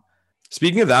along.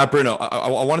 Speaking of that, Bruno, I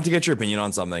wanted to get your opinion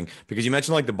on something because you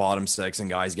mentioned like the bottom six and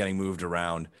guys getting moved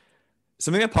around.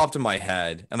 Something that popped in my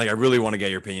head, and like I really want to get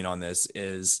your opinion on this,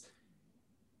 is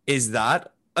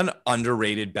that an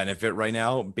underrated benefit right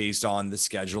now based on the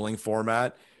scheduling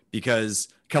format? Because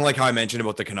kind of like how I mentioned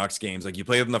about the Canucks games, like you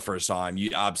play them the first time,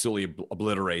 you absolutely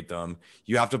obliterate them.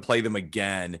 You have to play them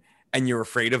again, and you're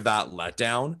afraid of that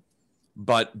letdown.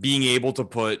 But being able to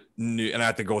put new, and I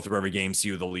have to go through every game, see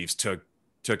who the Leafs took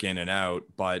in and out,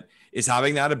 but is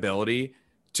having that ability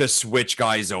to switch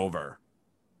guys over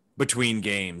between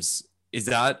games, is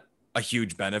that a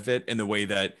huge benefit in the way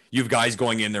that you've guys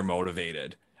going in, they're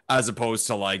motivated, as opposed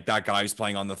to like that guy who's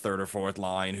playing on the third or fourth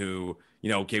line who,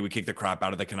 okay, we kicked the crap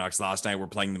out of the Canucks last night, we're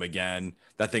playing them again,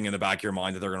 that thing in the back of your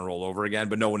mind that they're going to roll over again.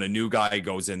 But no, when a new guy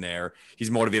goes in there,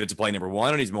 he's motivated to play number one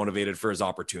and he's motivated for his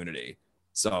opportunity.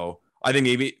 So I think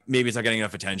maybe it's not getting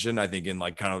enough attention, I think, in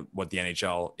like kind of what the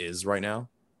NHL is right now.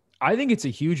 I think it's a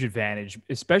huge advantage,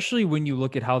 especially when you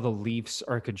look at how the Leafs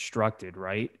are constructed,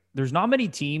 right? There's not many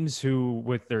teams who,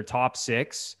 with their top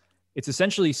six, it's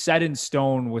essentially set in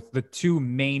stone with the two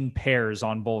main pairs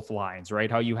on both lines, right?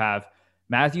 How you have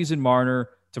Matthews and Marner,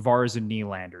 Tavares and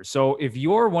Nylander. So if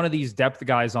you're one of these depth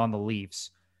guys on the Leafs,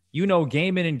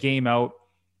 game in and game out,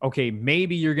 okay,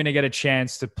 maybe you're going to get a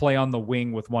chance to play on the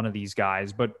wing with one of these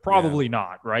guys, but probably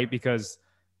not, right? Because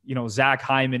Zach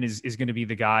Hyman is going to be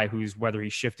the guy who's, whether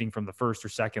he's shifting from the first or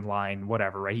second line,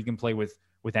 whatever, right? He can play with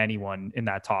anyone in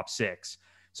that top six.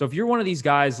 So if you're one of these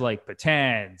guys like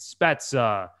Patan,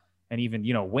 Spezza, and even,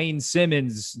 Wayne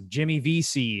Simmons, Jimmy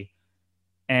Vesey,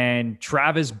 and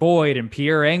Travis Boyd and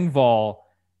Pierre Engvall,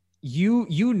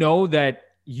 you know that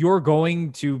you're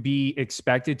going to be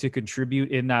expected to contribute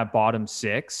in that bottom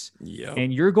six. Yep.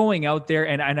 And you're going out there,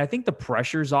 and I think the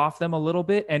pressure's off them a little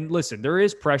bit. And listen, there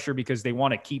is pressure because they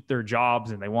want to keep their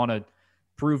jobs and they want to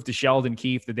prove to Sheldon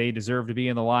Keefe that they deserve to be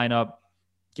in the lineup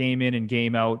game in and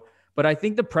game out. But I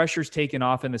think the pressure's taken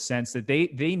off in the sense that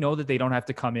they know that they don't have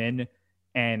to come in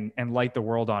and light the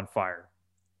world on fire.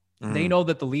 Mm-hmm. They know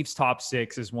that the Leafs top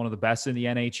six is one of the best in the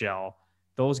NHL.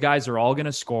 Those guys are all going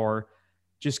to score.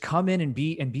 Just come in and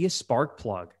be a spark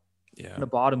plug in the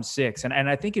bottom six. And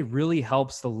I think it really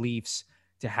helps the Leafs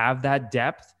to have that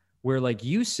depth where, like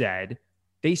you said,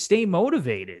 they stay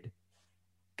motivated.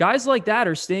 Guys like that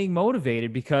are staying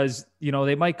motivated because,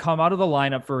 they might come out of the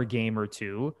lineup for a game or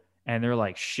two and they're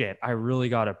like, shit, I really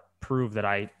got to prove that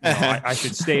I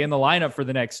should stay in the lineup for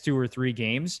the next 2 or 3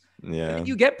 games. Yeah. And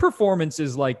you get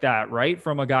performances like that, right?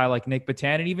 From a guy like Nick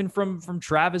Patan and even from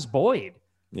Travis Boyd.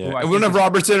 Yeah, we don't have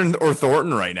Robertson or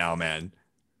Thornton right now, man.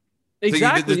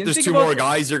 Exactly. So there's 2 more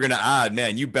guys you're gonna add,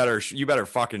 man. You better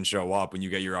fucking show up when you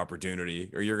get your opportunity,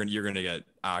 or you're gonna get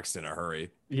axed in a hurry.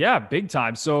 Yeah, big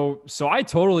time. So I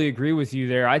totally agree with you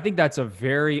there. I think that's a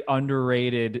very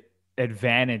underrated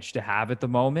advantage to have at the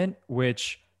moment,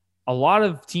 which a lot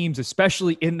of teams,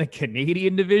 especially in the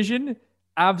Canadian division,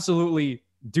 absolutely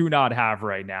do not have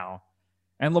right now.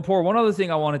 And Lepore, one other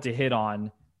thing I wanted to hit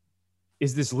on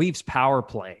is this Leafs power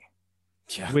play,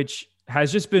 which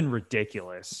has just been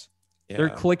ridiculous. Yeah. They're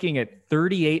clicking at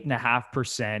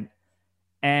 38.5%.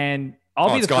 And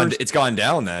it's gone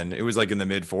down then. It was like in the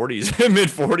mid 40s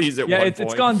at one point.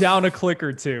 It's gone down a click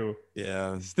or two.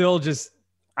 Yeah. Still just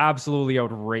absolutely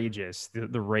outrageous,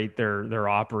 the rate they're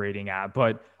operating at.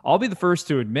 But I'll be the first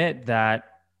to admit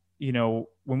that,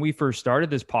 when we first started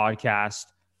this podcast,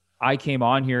 I came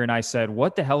on here and I said,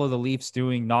 what the hell are the Leafs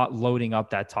doing not loading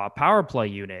up that top power play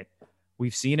unit?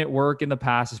 We've seen it work in the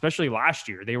past, especially last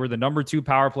year. They were the number 2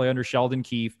 power play under Sheldon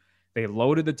Keefe. They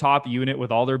loaded the top unit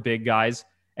with all their big guys.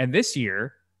 And this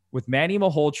year, with Manny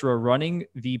Malhotra running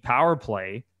the power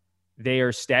play, they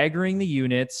are staggering the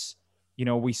units.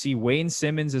 We see Wayne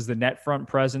Simmons as the net front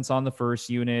presence on the first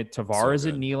unit, Tavares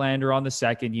and Nylander on the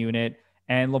second unit.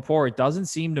 And Lepore, it doesn't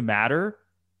seem to matter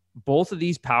both of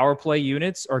these power play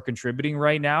units are contributing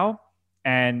right now,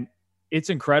 and it's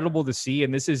incredible to see.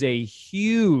 And this is a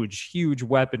huge, huge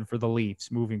weapon for the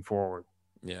Leafs moving forward.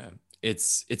 Yeah,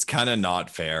 it's kind of not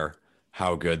fair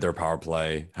how good their power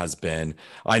play has been.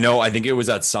 I think it was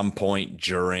at some point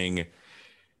during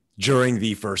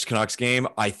the first Canucks game,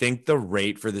 I think the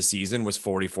rate for the season was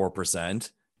 44%.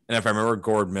 And if I remember,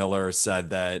 Gord Miller said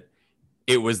that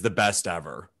it was the best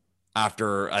ever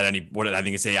after at any, what did I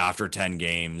think it say, after 10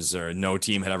 games, or no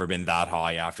team had ever been that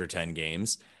high after 10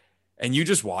 games. And you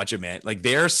just watch it, man. Like,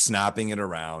 they're snapping it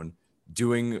around,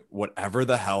 doing whatever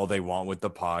the hell they want with the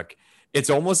puck. It's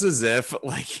almost as if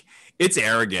like it's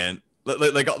arrogant.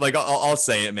 I'll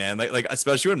say it, man. Like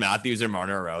especially when Matthews and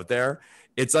Marner are out there,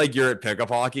 it's like you're at pickup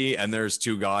hockey and there's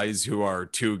two guys who are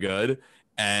too good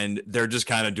and they're just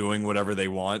kind of doing whatever they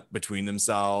want between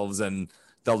themselves, and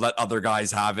they'll let other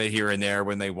guys have it here and there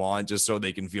when they want, just so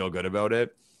they can feel good about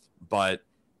it. But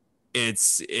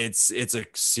it's a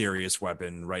serious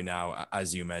weapon right now,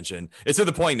 as you mentioned. It's to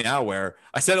the point now where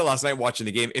I said it last night watching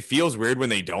the game. It feels weird when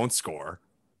they don't score.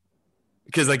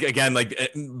 Because, like, again,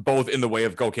 like, both in the way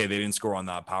of, okay, they didn't score on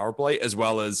that power play, as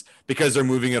well as because they're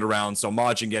moving it around so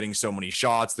much and getting so many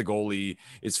shots, the goalie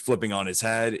is flipping on his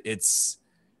head. It's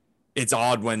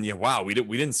odd when we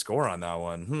didn't score on that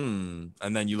one.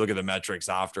 And then you look at the metrics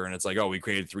after and it's like, oh, we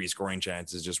created 3 scoring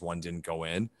chances, just one didn't go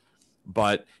in.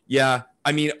 But yeah,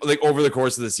 I mean, like, over the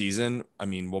course of the season, I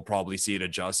mean, we'll probably see it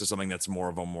adjust to something that's more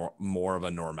of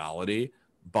a normality.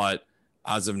 But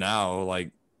as of now,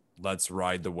 like, let's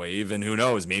ride the wave, and who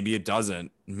knows, maybe it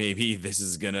doesn't. Maybe this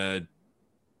is gonna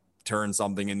turn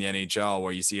something in the NHL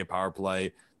where you see a power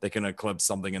play that can eclipse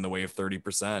something in the way of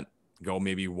 30%, go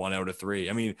maybe 1 out of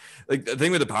 3. I mean, like, the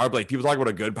thing with the power play, people talk about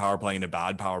a good power play and a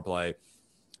bad power play.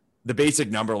 The basic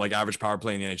number, like average power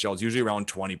play in the NHL, is usually around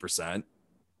 20%.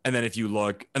 And then if you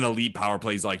look, an elite power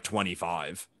play is like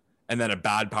 25, and then a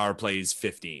bad power play is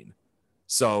 15.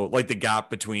 So, like, the gap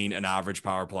between an average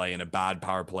power play and a bad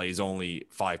power play is only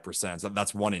 5%. So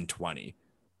that's 1 in 20.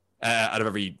 Out of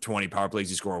every 20 power plays,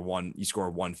 you score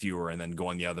one fewer, and then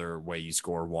going the other way, you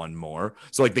score one more.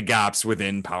 So, like, the gaps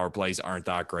within power plays aren't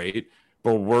that great,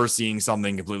 but we're seeing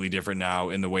something completely different now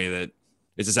in the way that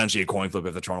it's essentially a coin flip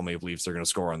if the Toronto Maple Leafs are going to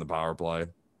score on the power play.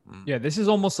 Yeah, this is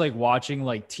almost like watching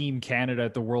like Team Canada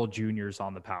at the World Juniors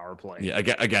on the power play. Yeah,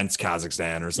 against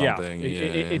Kazakhstan or something.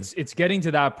 It's getting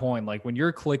to that point. Like, when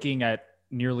you're clicking at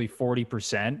nearly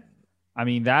 40%, I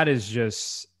mean, that is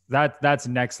just that's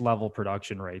next level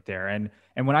production right there. And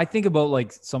when I think about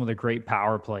like some of the great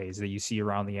power plays that you see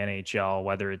around the NHL,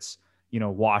 whether it's,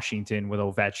 Washington with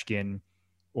Ovechkin,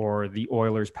 or the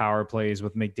Oilers power plays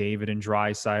with McDavid and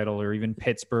Draisaitl, or even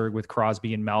Pittsburgh with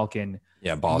Crosby and Malkin.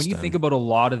 Yeah, Boston. When you think about a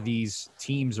lot of these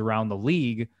teams around the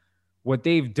league, what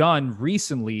they've done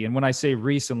recently, and when I say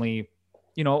recently,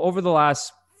 over the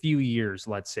last few years,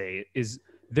 let's say, is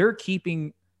they're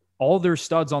keeping all their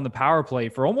studs on the power play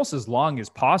for almost as long as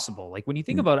possible. Like, when you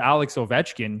think about Alex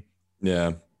Ovechkin,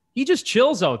 yeah, he just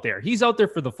chills out there. He's out there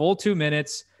for the full 2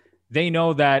 minutes. They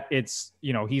know that it's,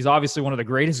 he's obviously one of the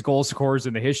greatest goal scorers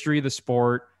in the history of the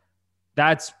sport.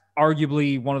 That's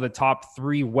arguably one of the top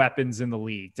 3 weapons in the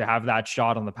league, to have that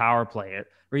shot on the power play.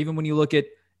 Or even when you look at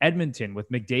Edmonton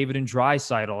with McDavid and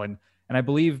Draisaitl, and I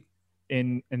believe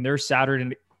in their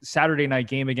Saturday night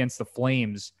game against the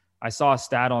Flames, I saw a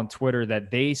stat on Twitter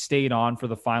that they stayed on for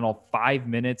the final 5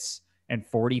 minutes and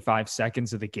 45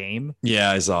 seconds of the game.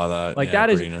 Yeah, I saw that. Like, that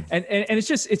is, and it's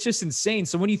just insane.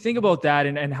 So when you think about that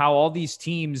and how all these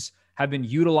teams have been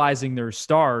utilizing their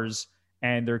stars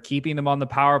and they're keeping them on the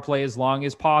power play as long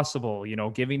as possible,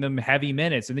 giving them heavy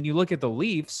minutes. And then you look at the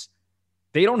Leafs,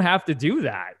 they don't have to do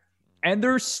that. And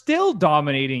they're still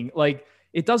dominating. Like,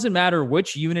 it doesn't matter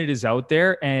which unit is out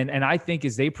there. And I think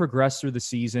as they progress through the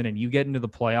season and you get into the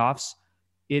playoffs,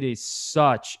 it is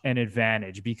such an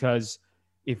advantage, because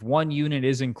if one unit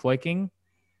isn't clicking,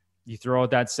 you throw out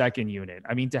that second unit.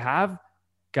 I mean, to have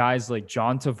guys like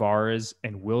John Tavares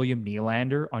and William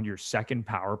Nylander on your second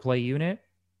power play unit,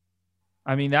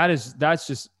 I mean, that's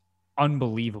just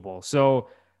unbelievable. So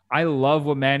I love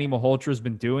what Manny Malhotra's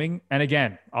been doing. And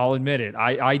again, I'll admit it.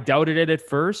 I doubted it at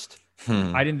first.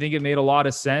 I didn't think it made a lot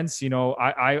of sense.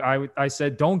 I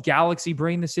said, don't galaxy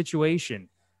brain the situation.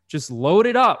 Just load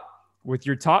it up with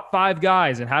your top 5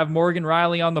 guys and have Morgan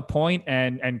Riley on the point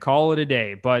and call it a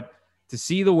day. But to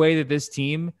see the way that this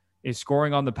team is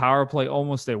scoring on the power play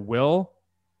almost at will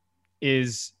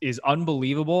is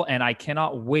unbelievable. And I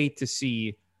cannot wait to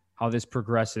see how this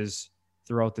progresses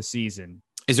throughout the season.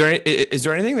 Is there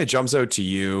anything that jumps out to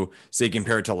you, say,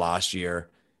 compared to last year,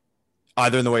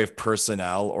 either in the way of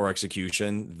personnel or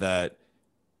execution, that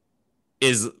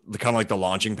is kind of like the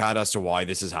launching pad as to why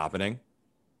this is happening?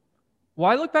 Well,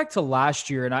 I look back to last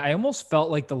year and I almost felt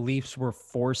like the Leafs were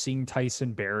forcing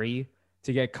Tyson Barrie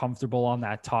to get comfortable on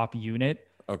that top unit.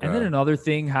 And then Okay. another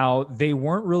thing, how they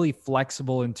weren't really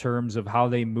flexible in terms of how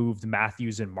they moved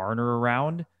Matthews and Marner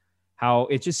around. How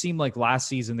it just seemed like last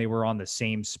season they were on the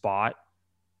same spot,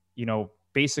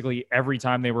 basically every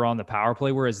time they were on the power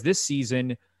play. Whereas this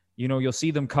season, you'll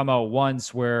see them come out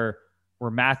once where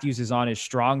Matthews is on his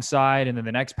strong side, and then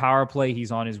the next power play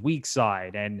he's on his weak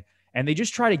side, and they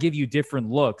just try to give you different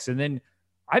looks. And then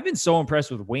I've been so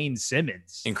impressed with Wayne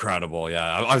Simmons. Incredible.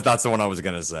 Yeah. That's the one I was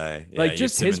going to say. Yeah, Like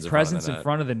just his Simmons presence in net.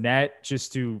 front of the net,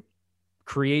 just to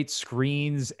create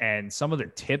screens and some of the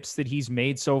tips that he's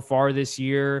made so far this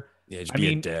year. Yeah, just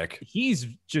be a dick. He's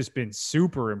just been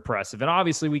super impressive. And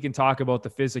obviously we can talk about the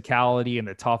physicality and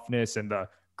the toughness and the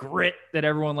grit that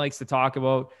everyone likes to talk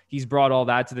about. He's brought all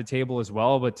that to the table as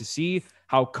well. But to see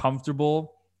how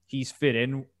comfortable he's fit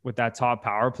in with that top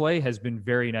power play has been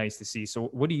very nice to see. So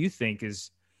what do you think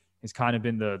has kind of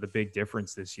been the big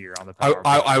difference this year on the power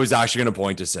play? I was actually going to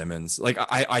point to Simmons. Like,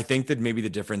 I think that maybe the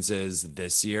difference is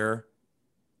this year,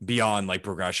 beyond like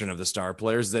progression of the star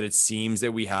players, that it seems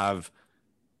that we have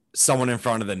someone in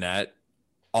front of the net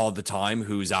all the time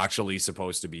who's actually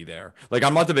supposed to be there. Like,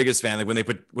 I'm not the biggest fan. Like when they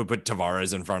would put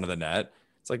Tavares in front of the net,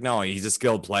 it's like, no, he's a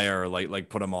skilled player. Like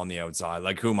put him on the outside.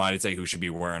 Like, who am I to say who should be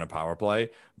wearing a power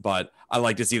play? But I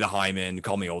like to see the Hyman.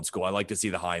 Call me old school. I like to see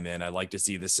the Hyman. I like to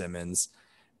see the Simmons.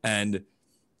 And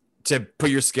to put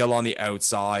your skill on the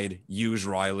outside, use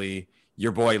Riley.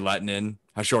 Your boy Lettinen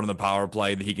has shown on the power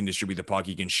play that he can distribute the puck.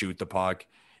 He can shoot the puck.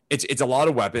 It's a lot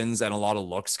of weapons and a lot of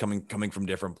looks coming from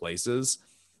different places.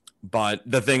 But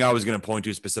the thing I was going to point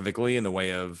to specifically in the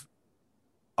way of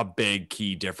a big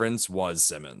key difference was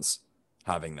Simmons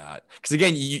having that. Because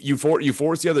again, you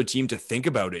force the other team to think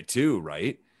about it too,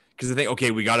 right? Because they think,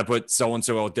 okay, we got to put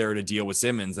so-and-so out there to deal with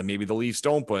Simmons, and maybe the Leafs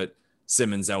don't put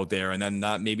Simmons out there, and then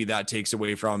that takes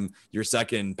away from your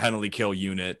second penalty kill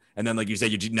unit. And then, like you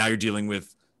said, now you're dealing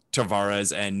with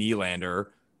Tavares and Nylander,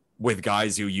 with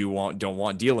guys who don't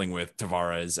want dealing with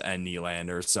Tavares and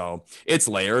Nylander. So it's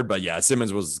layered, but yeah,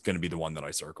 Simmons was going to be the one that I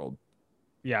circled.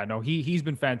 Yeah, no, he's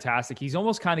been fantastic. He's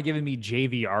almost kind of giving me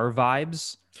JVR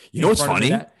vibes. You know what's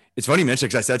funny? It's funny you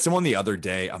mentioned, because I said someone the other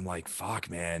day, I'm like,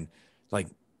 fuck, man, like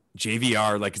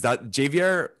JVR, like that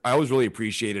JVR, I always really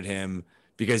appreciated him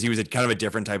because he was kind of a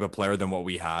different type of player than what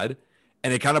we had.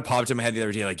 And it kind of popped in my head the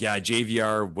other day, like, yeah,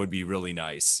 JVR would be really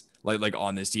nice, like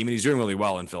on this team. And he's doing really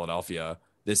well in Philadelphia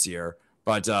this year.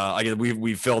 But I guess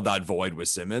we filled that void with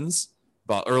Simmons.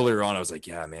 But earlier on, I was like,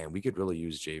 yeah, man, we could really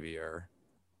use JVR.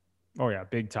 Oh yeah,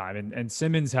 big time. And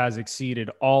Simmons has exceeded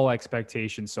all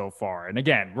expectations so far. And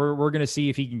again, we're going to see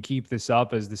if he can keep this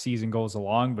up as the season goes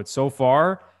along. But so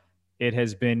far, it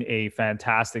has been a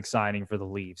fantastic signing for the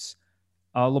Leafs.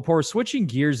 Lepore, switching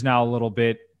gears now a little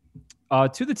bit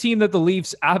to the team that the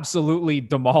Leafs absolutely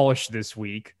demolished this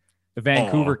week, the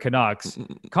Vancouver Canucks.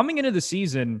 Coming into the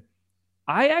season,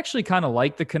 I actually kind of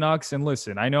like the Canucks. And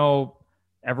listen, I know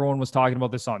everyone was talking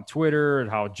about this on Twitter and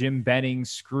how Jim Benning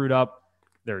screwed up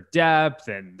their depth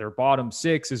and their bottom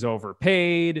six is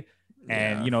overpaid.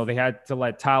 And, they had to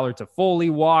let Tyler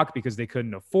Toffoli walk because they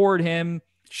couldn't afford him.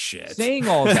 Shit. Saying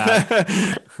all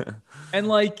that.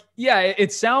 And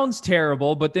it sounds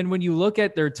terrible, but then when you look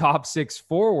at their top six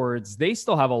forwards, they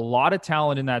still have a lot of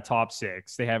talent in that top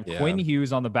six. They have Quinn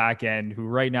Hughes on the back end, who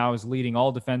right now is leading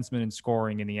all defensemen in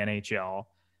scoring in the NHL.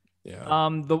 Yeah.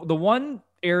 The one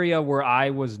area where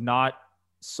I was not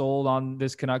sold on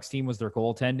this Canucks team was their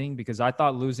goaltending, because I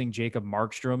thought losing Jacob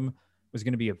Markstrom was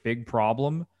going to be a big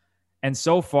problem. And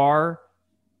so far,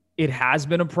 it has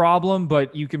been a problem,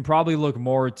 but you can probably look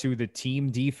more to the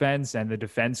team defense and the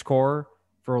defense core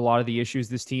for a lot of the issues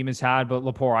this team has had. But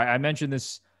Lepore, I mentioned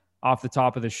this off the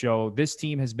top of the show. This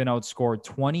team has been outscored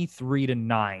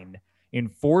 23-9 in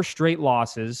 4 straight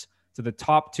losses to the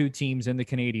top 2 teams in the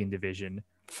Canadian division,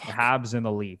 the Habs and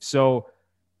the Leafs. So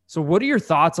what are your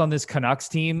thoughts on this Canucks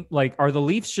team? Like, are the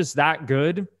Leafs just that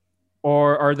good,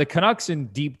 or are the Canucks in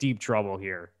deep, deep trouble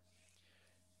here?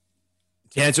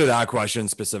 To answer that question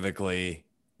specifically,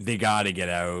 they got to get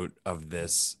out of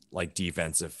this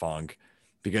defensive funk,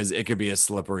 because it could be a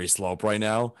slippery slope right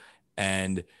now.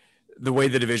 And the way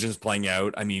the division is playing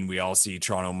out, I mean, we all see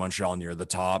Toronto, Montreal near the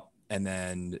top, and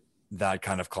then that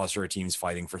kind of cluster of teams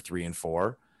fighting for 3 and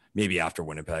 4, maybe after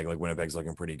Winnipeg. Like, Winnipeg's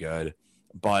looking pretty good.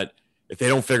 But if they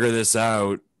don't figure this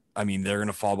out, I mean, they're going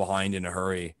to fall behind in a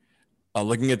hurry.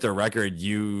 Looking at their record,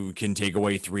 you can take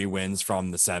away 3 wins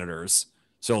from the Senators.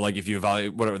 So, if you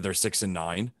evaluate, whatever, they're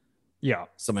 6-9. Yeah.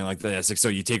 something like this. Like, so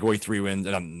you take away 3 wins,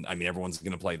 and I mean, everyone's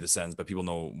going to play the Sens, but people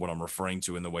know what I'm referring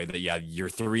to in the way that, yeah, you're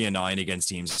 3-9 against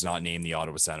teams not named the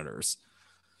Ottawa Senators.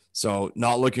 So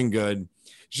not looking good.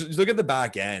 Just look at the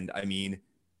back end. I mean,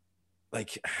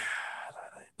 like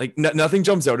nothing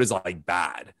jumps out as like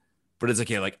bad, but it's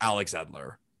okay. Like Alex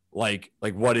Edler, like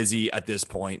what is he at this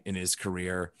point in his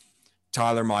career?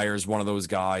 Tyler Myers, one of those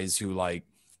guys who like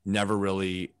never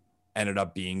really ended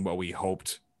up being what we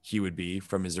hoped he would be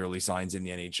from his early signs in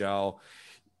the NHL.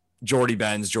 Jordy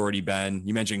Ben.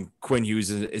 You mentioned Quinn Hughes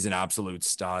is an absolute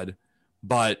stud,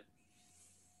 but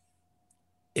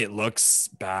it looks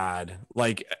bad.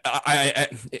 Like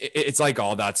it's like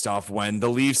all that stuff. When the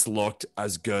Leafs looked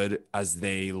as good as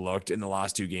they looked in the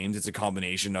last 2 games, it's a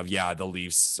combination of, yeah, the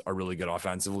Leafs are really good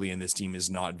offensively and this team is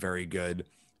not very good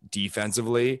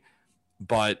defensively,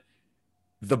 but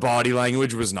the body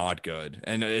language was not good.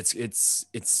 And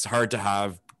it's hard to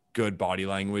have good body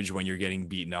language when you're getting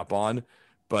beaten up on,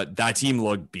 but that team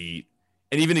looked beat.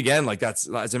 And even again, like that's,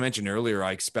 as I mentioned earlier,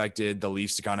 I expected the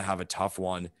Leafs to kind of have a tough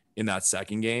one in that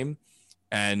second game.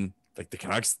 And like the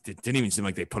Canucks, it didn't even seem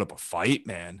like they put up a fight,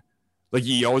 man. Like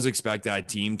you always expect that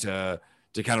team to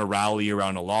kind of rally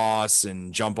around a loss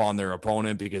and jump on their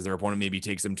opponent because their opponent maybe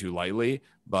takes them too lightly,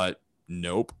 but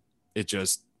nope. It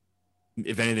just,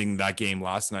 if anything, that game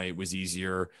last night was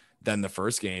easier than the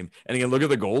first game. And again, look at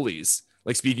the goalies.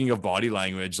 Like speaking of body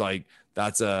language, like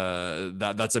that's a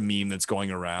meme that's going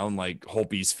around, like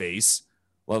Holtby's face,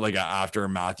 like after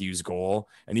Matthews' goal,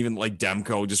 and even like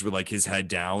Demko just with like his head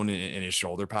down in his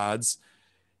shoulder pads.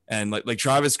 And like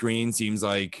Travis Green seems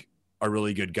like a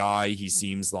really good guy. He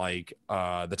seems like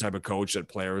the type of coach that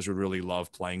players would really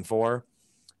love playing for.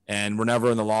 And we're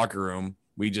never in the locker room.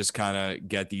 We just kind of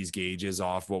get these gauges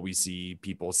off what we see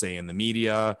people say in the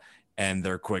media and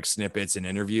their quick snippets and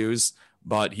interviews.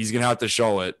 But he's going to have to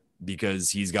show it because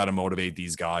he's got to motivate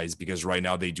these guys because right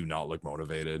now they do not look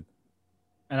motivated.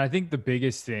 And I think the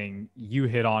biggest thing, you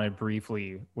hit on it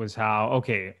briefly, was how,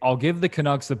 okay, I'll give the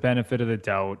Canucks the benefit of the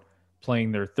doubt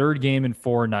playing their 3rd game in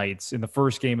 4 nights in the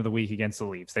first game of the week against the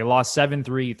Leafs. They lost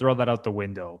 7-3, throw that out the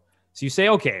window. So you say,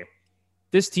 okay,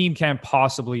 this team can't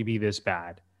possibly be this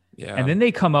bad. Yeah. And then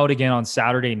they come out again on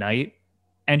Saturday night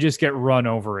and just get run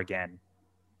over again.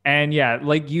 And yeah,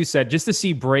 like you said, just to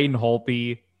see Braden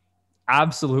Holtby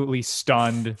absolutely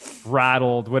stunned,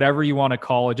 rattled, whatever you want to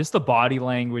call it, just the body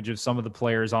language of some of the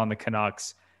players on the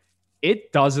Canucks,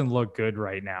 it doesn't look good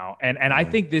right now. And I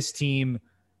think this team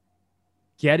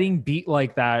getting beat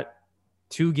like that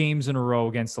 2 games in a row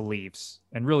against the Leafs,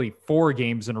 and really 4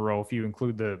 games in a row if you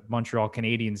include the Montreal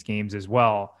Canadiens games as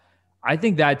well, I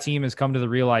think that team has come to the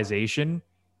realization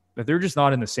that they're just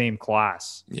not in the same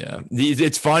class. Yeah.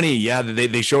 It's funny. Yeah.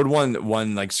 They showed one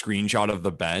like screenshot of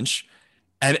the bench.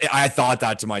 And I thought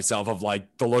that to myself of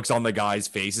like the looks on the guy's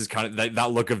face is kind of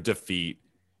that look of defeat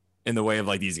in the way of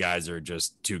like, these guys are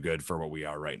just too good for what we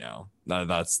are right now.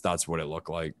 That's what it looked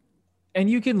like. And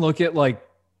you can look at like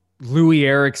Louis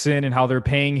Eriksson and how they're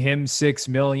paying him $6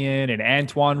 million and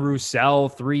Antoine Roussel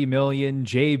 $3 million,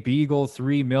 Jay Beagle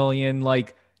 $3 million.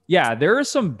 Like, yeah, there are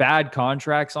some bad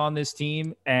contracts on this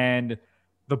team, and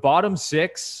the bottom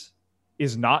 6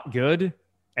 is not good.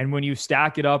 And when you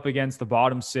stack it up against the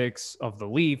bottom 6 of the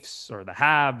Leafs or the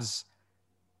Habs,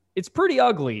 it's pretty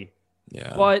ugly.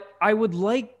 Yeah. But I would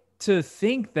like to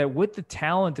think that with the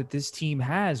talent that this team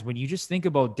has, when you just think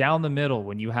about down the middle,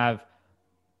 when you have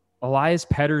Elias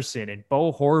Pettersson and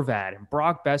Bo Horvat and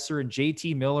Brock Besser and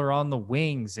JT Miller on the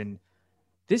wings, and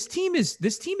this team is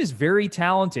very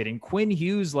talented. And Quinn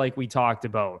Hughes, like we talked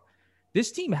about,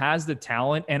 this team has the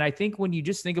talent. And I think when you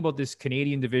just think about this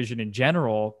Canadian division in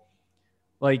general,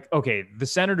 like, okay, the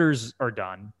Senators are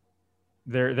done.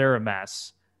 They're a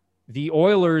mess. The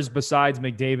Oilers, besides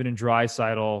McDavid and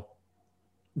Draisaitl,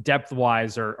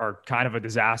 depth-wise are kind of a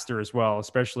disaster as well,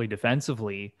 especially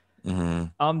defensively.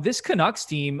 Mm-hmm. This Canucks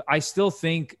team, I still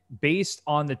think, based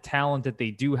on the talent that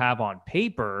they do have on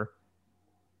paper,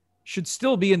 should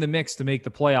still be in the mix to make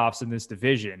the playoffs in this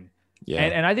division. Yeah.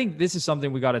 And I think this is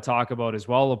something we got to talk about as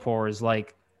well, Lepore, is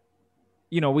like,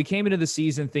 you know, we came into the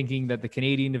season thinking that the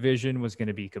Canadian division was going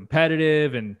to be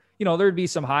competitive and, you know, there'd be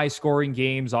some high scoring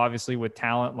games, obviously with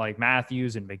talent like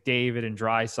Matthews and McDavid and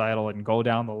Draisaitl and go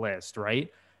down the list, right?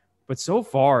 But so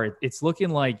far, it's looking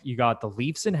like you got the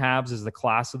Leafs and Habs as the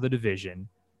class of the division.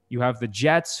 You have the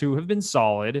Jets, who have been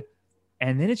solid,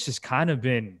 and then it's just kind of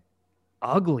been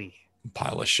ugly.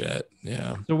 Pile of shit.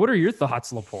 Yeah. So what are your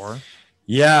thoughts, Lepore?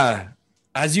 Yeah.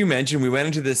 As you mentioned, we went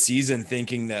into this season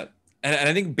thinking that, and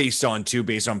I think based on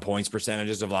points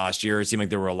percentages of last year, it seemed like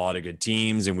there were a lot of good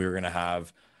teams and we were going to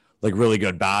have like really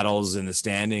good battles in the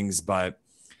standings. But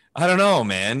I don't know,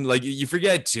 man. Like you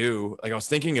forget too. Like I was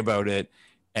thinking about it,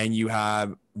 and you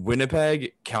have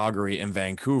Winnipeg, Calgary, and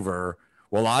Vancouver.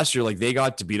 Well, last year, like they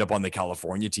got to beat up on the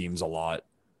California teams a lot.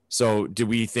 So, do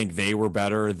we think they were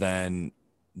better than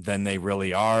they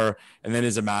really are? And then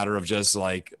is a matter of just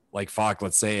like fuck.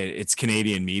 Let's say it's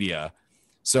Canadian media,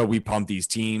 so we pump these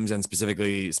teams and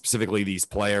specifically these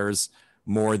players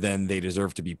more than they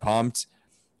deserve to be pumped.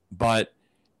 But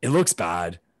it looks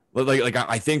bad. Like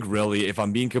I think really, if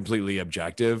I'm being completely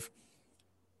objective,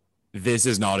 this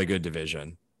is not a good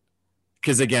division.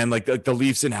 Because again, like the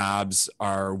Leafs and Habs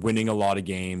are winning a lot of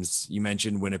games. You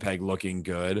mentioned Winnipeg looking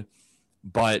good,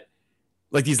 but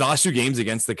like these last two games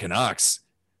against the Canucks,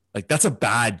 like that's a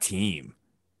bad team.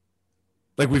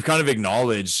 Like we've kind of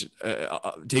acknowledged,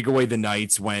 take away the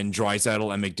nights when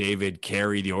Draisaitl and McDavid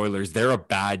carry the Oilers, they're a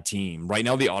bad team. Right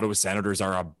now, the Ottawa Senators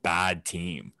are a bad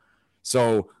team.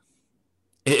 So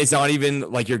it's not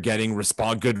even like you're getting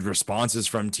good responses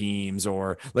from teams,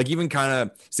 or like even kind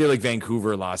of say like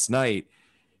Vancouver last night.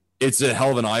 It's a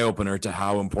hell of an eye opener to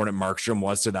how important Markstrom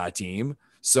was to that team.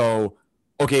 So,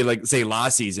 okay, like say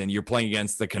last season, you're playing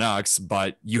against the Canucks,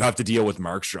 but you have to deal with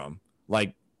Markstrom.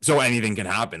 Like, so anything can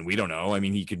happen. We don't know. I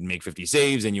mean, he could make 50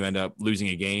 saves and you end up losing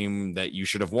a game that you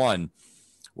should have won.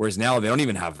 Whereas now they don't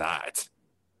even have that.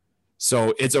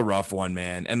 So it's a rough one,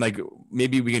 man. And like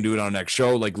maybe we can do it on our next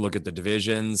show, like look at the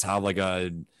divisions, have like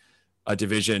a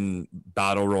division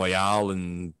battle royale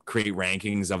and create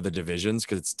rankings of the divisions,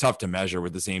 because it's tough to measure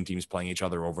with the same teams playing each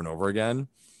other over and over again.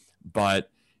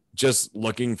 But just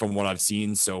looking from what I've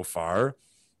seen so far,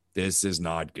 this is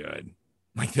not good.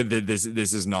 Like this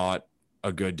is not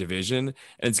a good division.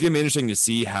 And it's going to be interesting to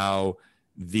see how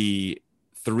the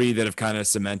three that have kind of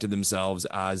cemented themselves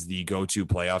as the go-to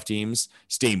playoff teams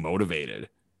stay motivated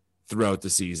throughout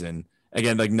the season.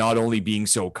 Again, like not only being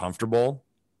so comfortable,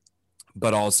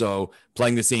 but also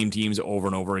playing the same teams over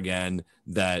and over again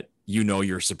that you know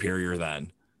you're superior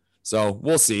than. So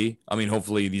we'll see. I mean,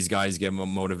 hopefully these guys get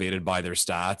motivated by their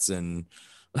stats and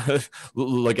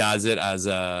look at it as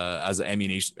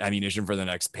ammunition for the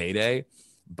next payday.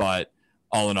 But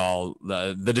all in all,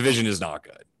 the division is not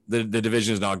good. The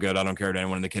division is not good. I don't care what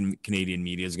anyone in the Canadian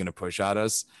media is going to push at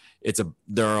us.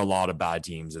 There are a lot of bad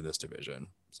teams in this division.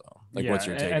 So, like, yeah, what's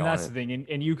your take on it? And that's the thing.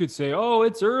 And you could say, oh,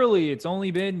 it's early. It's only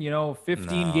been,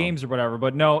 15 games or whatever.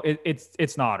 But no,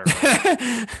 it's not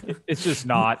early. It's just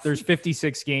not. There's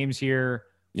 56 games here.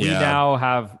 We now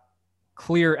have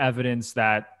clear evidence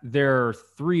that there are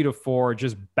 3 to 4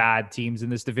 just bad teams in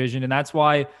this division. And that's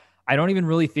why I don't even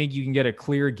really think you can get a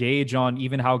clear gauge on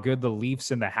even how good the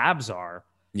Leafs and the Habs are.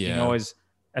 Yeah.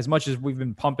 As much as we've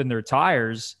been pumping their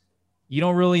tires, you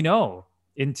don't really know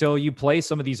until you play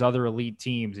some of these other elite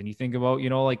teams. And you think about,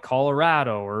 like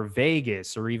Colorado or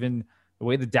Vegas, or even the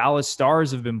way the Dallas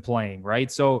Stars have been playing,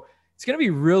 right? So it's going to be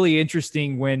really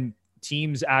interesting when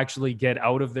teams actually get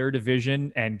out of their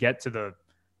division and get to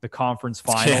the conference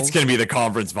finals. It's going to be the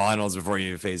conference finals before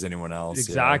you face anyone else.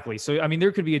 Exactly. Yeah. So, I mean,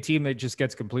 there could be a team that just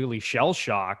gets completely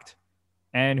shell-shocked.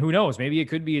 And who knows? Maybe it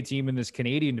could be a team in this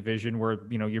Canadian division where,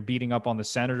 you're beating up on the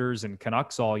Senators and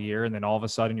Canucks all year, and then all of a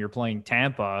sudden you're playing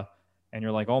Tampa, and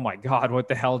you're like, oh my God, what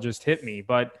the hell just hit me?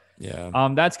 But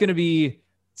it's going to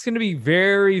be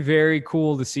very, very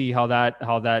cool to see how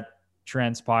that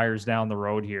transpires down the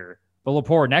road here. But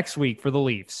Lepore, next week for the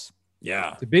Leafs.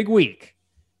 Yeah. It's a big week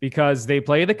because they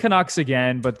play the Canucks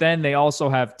again, but then they also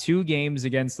have 2 games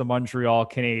against the Montreal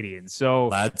Canadiens. So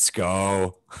let's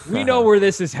go. We know where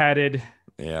this is headed.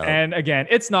 Yeah. And again,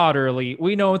 it's not early.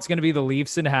 We know it's going to be the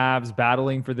Leafs and Habs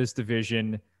battling for this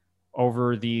division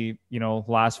over the,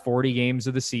 last 40 games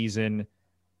of the season.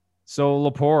 So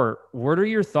Lepore, what are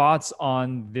your thoughts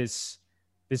on this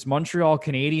Montreal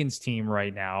Canadiens team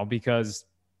right now? Because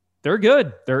they're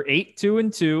good. They're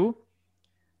 8-2-2.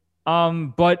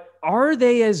 But are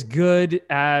they as good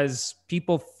as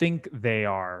people think they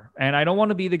are? And I don't want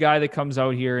to be the guy that comes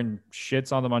out here and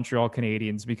shits on the Montreal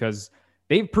Canadiens, because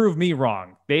they've proved me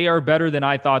wrong. They are better than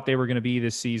I thought they were going to be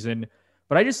this season.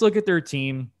 But I just look at their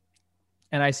team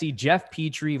and I see Jeff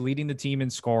Petrie leading the team in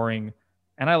scoring.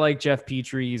 And I like Jeff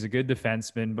Petrie. He's a good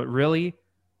defenseman. But really,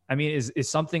 I mean, is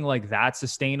something like that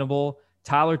sustainable?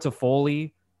 Tyler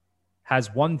Toffoli has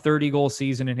 130-goal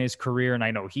season in his career, and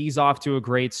I know he's off to a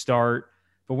great start.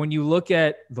 But when you look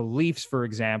at the Leafs, for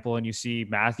example, and you see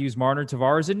Matthews, Marner,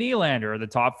 Tavares, and Nylander are the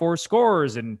top 4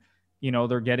 scorers, and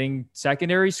they're getting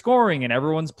secondary scoring, and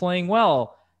everyone's playing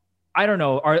well. I don't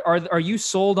know. Are you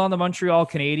sold on the Montreal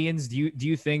Canadiens? Do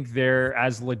you think they're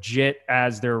as legit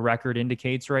as their record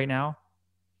indicates right now?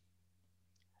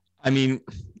 I mean,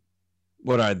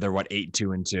 they're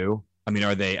 8-2-2. I mean,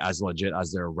 are they as legit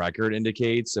as their record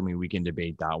indicates? I mean, we can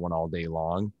debate that one all day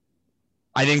long.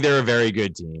 I think they're a very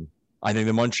good team. I think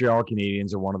the Montreal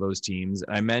Canadiens are one of those teams.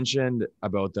 I mentioned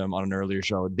about them on an earlier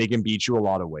show. They can beat you a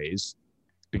lot of ways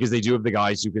because they do have the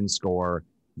guys who can score.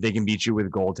 They can beat you with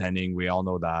goaltending. We all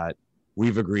know that.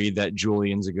 We've agreed that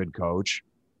Julian's a good coach.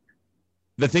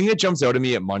 The thing that jumps out at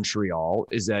me at Montreal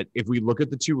is that if we look at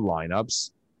the two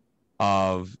lineups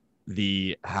of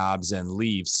the Habs and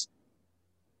Leafs,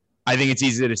 I think it's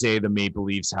easy to say the Maple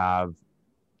Leafs have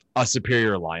a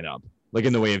superior lineup, like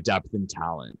in the way of depth and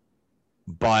talent.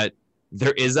 But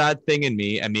there is that thing in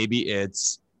me, and maybe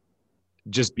it's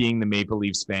just being the Maple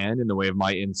Leafs fan in the way of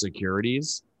my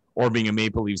insecurities, or being a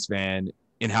Maple Leafs fan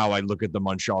in how I look at the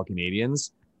Montreal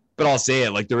Canadiens. But I'll say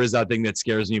it, like there is that thing that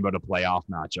scares me about a playoff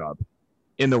matchup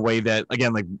in the way that,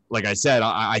 again, like I said,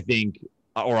 I think,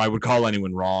 or I would call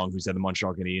anyone wrong who said the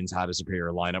Montreal Canadiens had a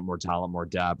superior lineup, more talent, more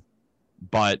depth.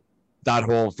 But that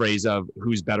whole phrase of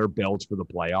who's better built for the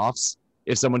playoffs,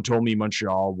 if someone told me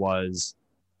Montreal was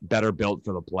better built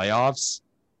for the playoffs,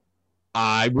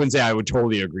 I wouldn't say I would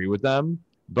totally agree with them,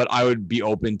 but I would be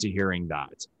open to hearing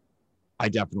that. I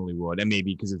definitely would. And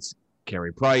maybe because it's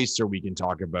Carey Price, or we can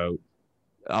talk about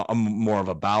a more of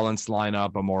a balanced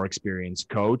lineup, a more experienced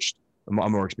coach.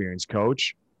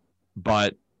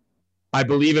 But I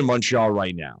believe in Montreal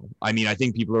right now. I mean, I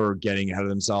think people are getting ahead of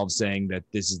themselves saying that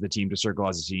this is the team to circle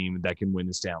as a team that can win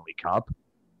the Stanley Cup.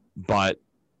 But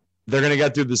they're going to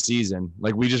get through the season.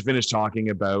 Like we just finished talking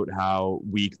about how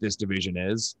weak this division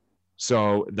is.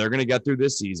 So they're going to get through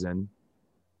this season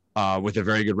with a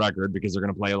very good record because they're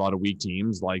going to play a lot of weak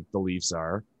teams like the Leafs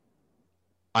are.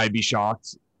 I'd be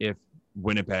shocked if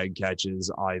Winnipeg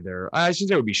catches either. I shouldn't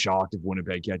say I would be shocked if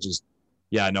Winnipeg catches.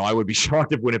 Yeah, no, I would be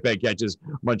shocked if Winnipeg catches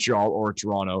Montreal or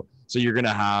Toronto. So you're going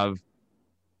to have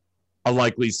a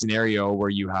likely scenario where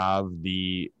you have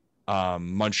the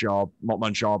Montreal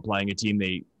playing a team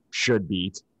they should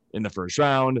beat in the first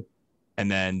round, and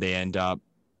then they end up,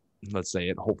 let's say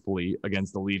it, hopefully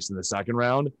against the Leafs in the second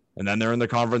round, and then they're in the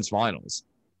conference finals.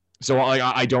 So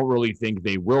I don't really think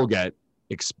they will get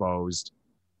exposed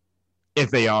if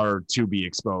they are to be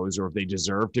exposed or if they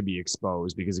deserve to be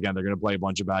exposed, because again, they're going to play a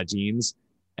bunch of bad teams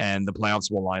and the playoffs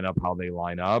will line up how they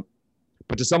line up.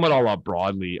 But to sum it all up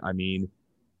broadly, I mean,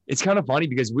 it's kind of funny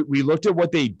because we looked at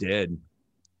what they did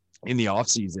in the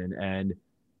offseason, and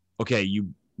okay,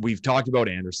 we've talked about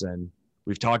Anderson,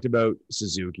 we've talked about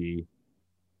Suzuki,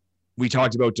 we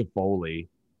talked about Toffoli.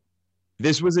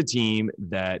 This was a team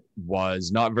that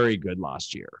was not very good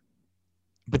last year.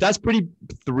 But that's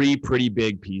three pretty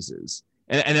big pieces.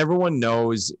 And everyone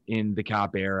knows in the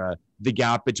Cap era, the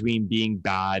gap between being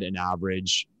bad and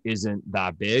average isn't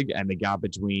that big. And the gap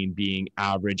between being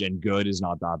average and good is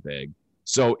not that big.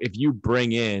 So if you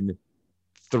bring in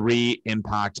three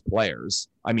impact players,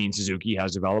 I mean, Suzuki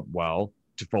has developed well,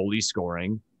 Toffoli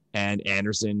scoring, and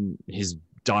Anderson has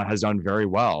done very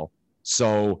well.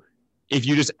 So if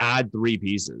you just add three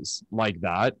pieces like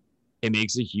that, it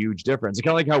makes a huge difference. It's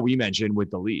kind of like how we mentioned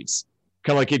with the Leafs,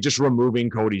 kind of like it just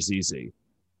removing Cody Ceci.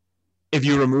 If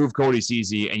you remove Cody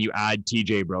Ceci and you add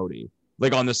TJ Brody,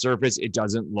 like on the surface, it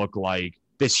doesn't look like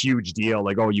this huge deal.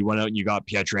 Like, oh, you went out and you got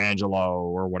Pietrangelo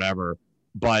or whatever,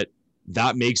 but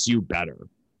that makes you better.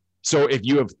 So if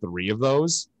you have three of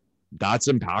those, that's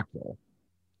impactful.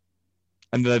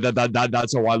 And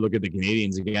that's how I look at the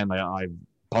Canadiens. Again, I've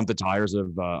pumped the tires of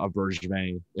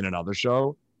Bergevin in another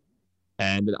show.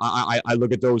 And I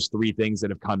look at those three things that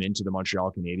have come into the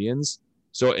Montreal Canadiens.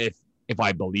 So if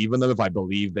I believe in them, if I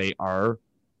believe they are,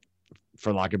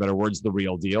 for lack of better words, the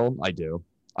real deal, I do.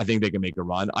 I think they can make a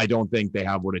run. I don't think they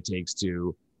have what it takes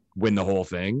to win the whole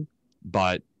thing,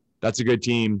 but that's a good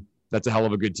team. That's a hell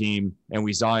of a good team. And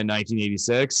we saw in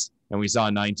 1986 and we saw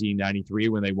in 1993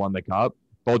 when they won the Cup,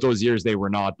 both those years they were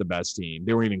not the best team.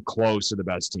 They weren't even close to the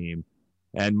best team.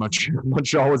 And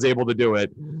Montreal was able to do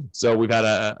it. So we've had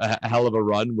a hell of a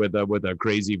run with a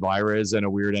crazy virus and a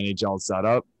weird NHL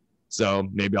setup. So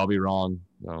maybe I'll be wrong.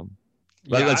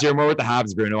 Let's hear more with the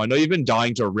Habs, Bruno. I know you've been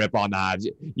dying to rip on the Habs.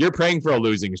 You're praying for a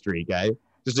losing streak, eh?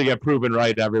 Just to get proven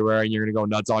right everywhere, and you're going to go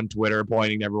nuts on Twitter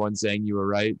pointing to everyone saying you were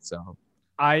right. So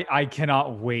I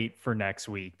cannot wait for next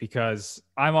week because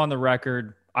I'm on the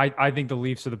record. I think the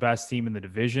Leafs are the best team in the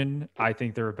division. I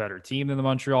think they're a better team than the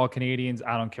Montreal Canadiens.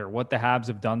 I don't care what the Habs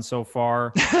have done so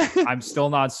far. I'm still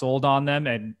not sold on them.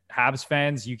 And Habs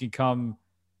fans, you can come,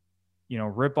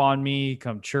 rip on me,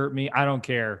 come chirp me. I don't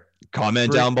care.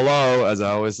 Comment down below, as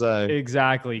I always say.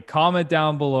 Exactly. Comment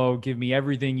down below. Give me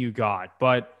everything you got.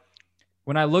 But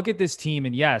when I look at this team,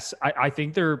 and yes, I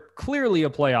think they're clearly a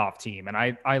playoff team. And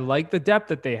I like the depth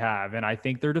that they have. And I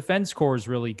think their defense core is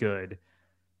really good.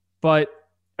 But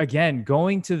again,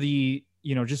 going to the,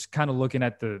 just kind of looking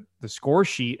at the score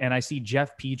sheet, and I see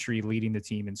Jeff Petrie leading the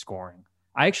team in scoring.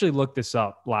 I actually looked this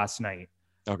up last night.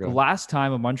 Okay. The last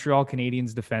time a Montreal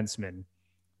Canadiens defenseman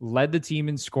led the team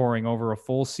in scoring over a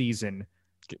full season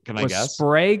Can I guess?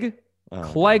 Sprague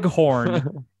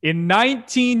Cleghorn in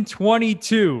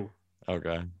 1922.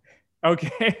 Okay.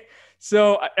 Okay.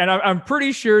 So, and I'm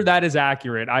pretty sure that is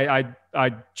accurate.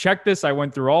 I checked this. I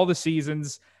went through all the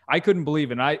seasons. I couldn't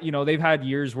believe it. They've had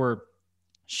years where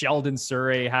Sheldon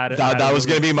Surrey had that was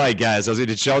going to be my guess. I was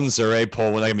did Sheldon Surrey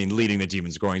pull? Leading the team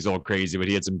in scoring is all crazy, but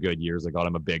he had some good years. I got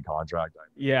him a big contract.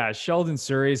 Yeah, Sheldon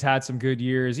Surrey's had some good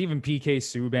years. Even PK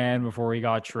Subban before he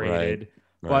got traded.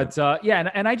 Right. But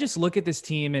and I just look at this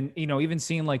team, and even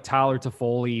seeing like Tyler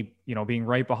Toffoli, being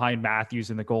right behind Matthews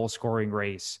in the goal scoring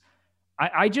race.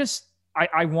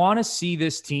 I want to see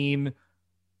this team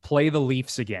play the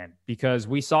Leafs again, because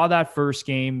we saw that first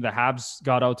game. The Habs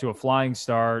got out to a flying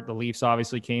start. The Leafs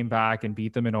obviously came back and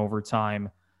beat them in overtime.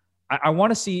 I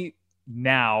want to see,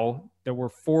 now that we're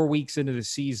 4 weeks into the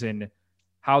season,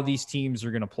 how these teams are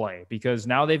going to play, because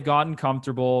now they've gotten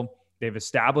comfortable. They've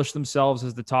established themselves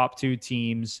as the top two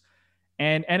teams.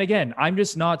 And again, I'm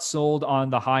just not sold on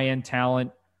the high-end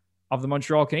talent of the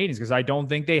Montreal Canadiens, because I don't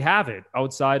think they have it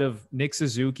outside of Nick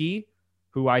Suzuki,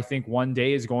 who I think one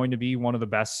day is going to be one of the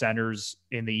best centers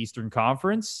in the Eastern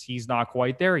Conference. He's not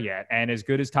quite there yet. And as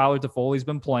good as Tyler Toffoli's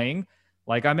been playing,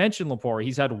 like I mentioned, Lepore,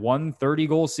 he's had one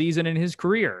 30-goal season in his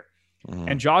career.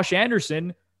 And Josh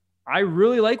Anderson, I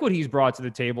really like what he's brought to the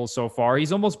table so far.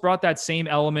 He's almost brought that same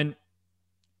element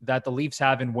that the Leafs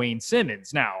have in Wayne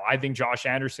Simmons. Now, I think Josh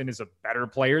Anderson is a better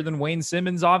player than Wayne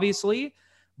Simmons, obviously,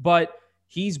 but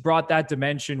he's brought that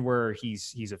dimension where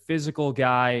he's a physical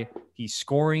guy. He's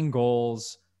scoring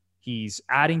goals. He's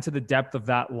adding to the depth of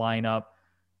that lineup.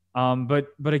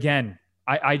 But again,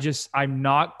 I'm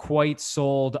not quite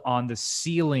sold on the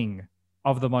ceiling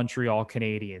of the Montreal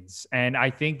Canadiens. And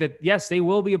I think that, yes, they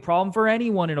will be a problem for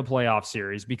anyone in a playoff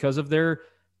series because of their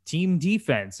team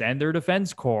defense and their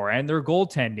defense core and their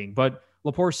goaltending. But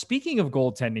Lepore, speaking of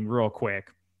goaltending real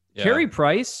quick, Carey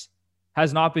Price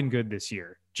has not been good this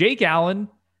year. Jake Allen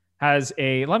has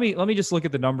let me just look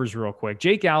at the numbers real quick.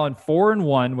 Jake Allen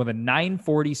 4-1 with a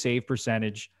 .940 save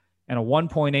percentage and a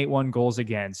 1.81 goals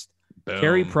against. Boom.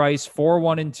 Carey Price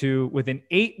 4-1-2 with an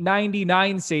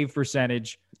 .899 save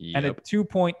percentage and a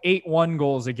 2.81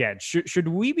 goals against. Should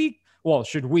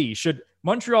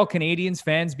Montreal Canadiens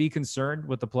fans be concerned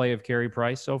with the play of Carey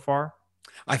Price so far?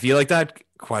 I feel like that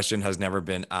question has never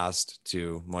been asked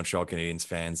to Montreal Canadiens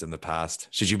fans in the past.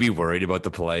 Should you be worried about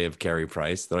the play of Carey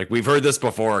Price? They're like, we've heard this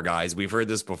before, guys. We've heard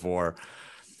this before.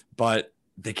 But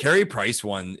the Carey Price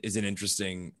one is an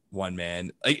interesting one,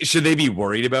 man. Like, should they be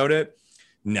worried about it?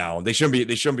 No, they shouldn't be.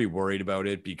 They shouldn't be worried about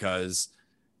it, because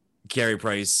Carey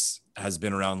Price has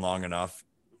been around long enough,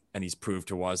 and he's proved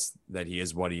to us that he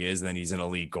is what he is, and then he's an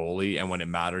elite goalie. And when it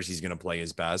matters, he's going to play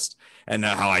his best. And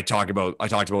how I talked about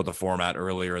the format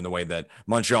earlier, and the way that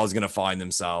Montreal is going to find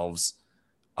themselves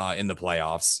in the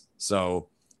playoffs. So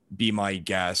be my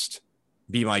guest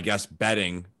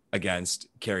betting against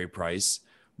Carey Price.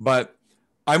 But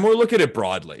I more look at it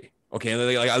broadly.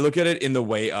 Okay. Like, I look at it in the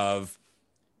way of,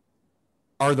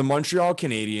 are the Montreal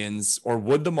Canadiens, or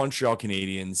would the Montreal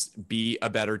Canadiens be a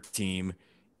better team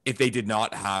if they did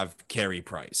not have Carey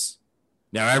Price?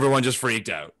 Now everyone just freaked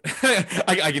out.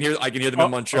 I can hear them in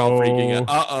Montreal freaking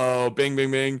out. Bing, bing,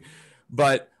 bing.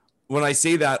 But when I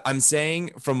say that, I'm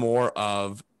saying from more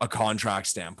of a contract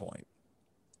standpoint.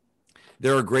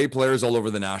 There are great players all over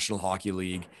the National Hockey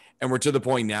League, and we're to the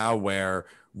point now where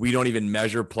we don't even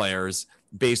measure players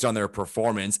based on their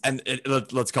performance. And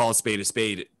let's call a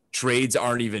spade. Trades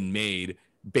aren't even made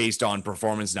based on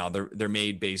performance now. They're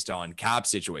made based on cap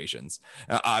situations.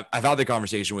 I've had the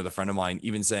conversation with a friend of mine,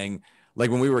 even saying, like,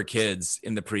 when we were kids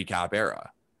in the pre-cap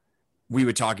era, we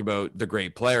would talk about the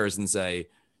great players and say,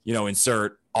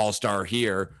 insert all-star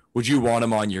here. Would you want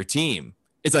him on your team?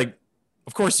 It's like,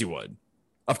 of course you would.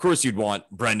 Of course you'd want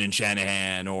Brendan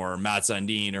Shanahan or Matt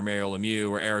Sundin or Mario Lemieux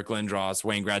or Eric Lindros,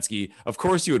 Wayne Gretzky. Of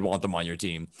course you would want them on your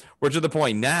team. We're to the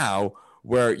point now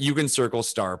where you can circle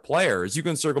star players. You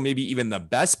can circle maybe even the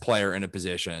best player in a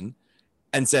position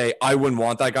and say, I wouldn't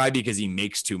want that guy because he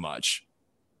makes too much.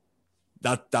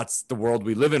 That's the world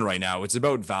we live in right now. It's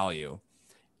about value.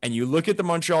 And you look at the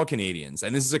Montreal Canadiens,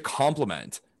 and this is a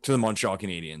compliment to the Montreal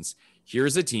Canadiens.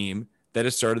 Here's a team that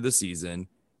has started the season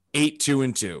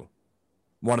 8-2-2,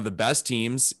 one of the best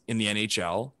teams in the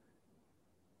NHL,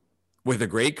 with a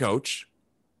great coach,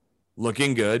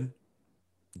 looking good,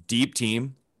 deep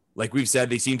team. Like we've said,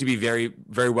 they seem to be very,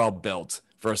 very well built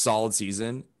for a solid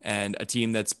season, and a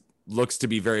team that's looks to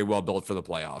be very well built for the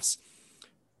playoffs.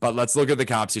 But let's look at the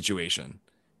cap situation.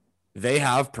 They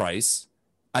have Price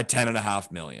at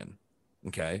 $10.5 million.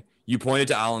 Okay. You pointed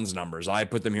to Allen's numbers. I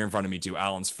put them here in front of me too.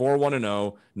 Allen's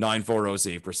 4-1-0, 940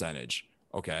 save percentage.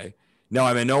 Okay. Now,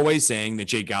 I'm in no way saying that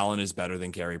Jake Allen is better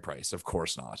than Carey Price. Of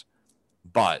course not.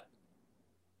 But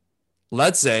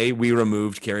let's say we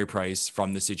removed Carey Price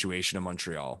from the situation in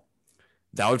Montreal.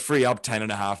 That would free up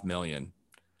 $10.5 million.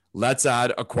 Let's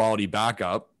add a quality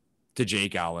backup to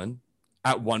Jake Allen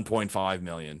at $1.5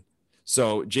 million.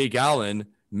 So Jake Allen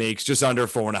makes just under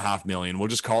 $4.5 million. We'll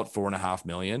just call it $4.5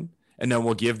 million. And then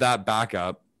we'll give that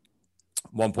backup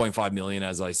 $1.5 million,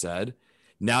 as I said.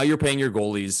 Now you're paying your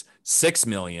goalies $6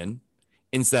 million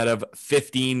instead of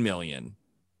 $15 million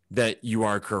that you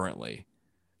are currently.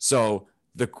 So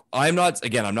I'm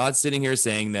not sitting here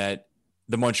saying that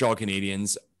the Montreal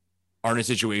Canadiens are in a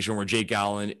situation where Jake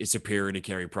Allen is superior to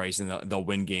Carey Price and they'll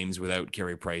win games without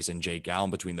Carey Price and Jake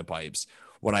Allen between the pipes.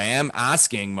 What I am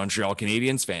asking Montreal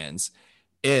Canadiens fans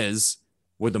is,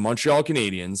 would the Montreal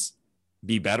Canadiens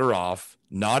be better off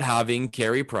not having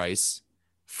Carey Price,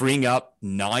 freeing up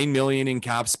 $9 million in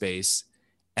cap space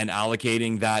and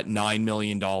allocating that $9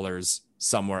 million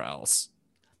somewhere else?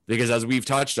 Because as we've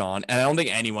touched on, and I don't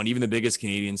think anyone, even the biggest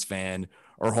Canadiens fan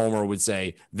or homer, would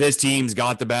say this team's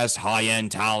got the best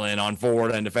high-end talent on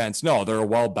forward and defense. No, they're a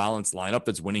well-balanced lineup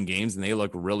that's winning games and they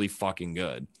look really fucking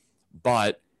good.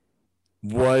 But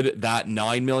would that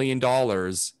 $9 million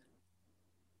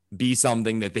be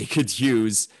something that they could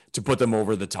use to put them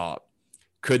over the top?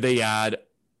 Could they add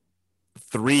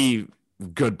 3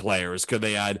 good players? Could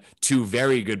they add 2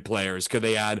 very good players? Could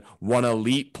they add 1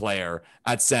 elite player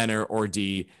at center or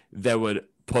D that would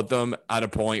put them at a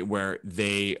point where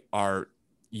they are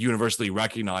universally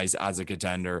recognized as a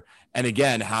contender? And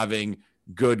again, having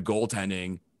good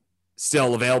goaltending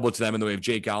still available to them in the way of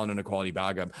Jake Allen and a quality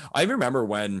backup. I remember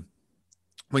when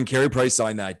Carey Price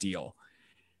signed that deal,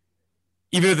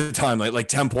 even at the time, like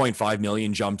 $10.5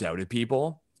 million jumped out at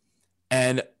people.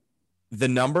 And the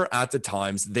number at the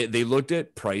times, they looked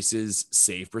at Price's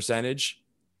save percentage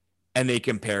and they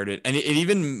compared it. And it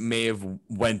even may have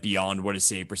went beyond what his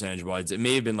save percentage was. It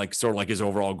may have been like sort of like his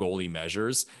overall goalie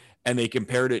measures. And they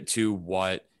compared it to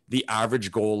what the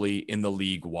average goalie in the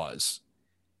league was.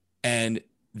 And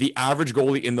the average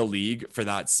goalie in the league for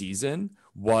that season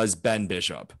was Ben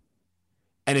Bishop.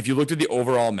 And if you looked at the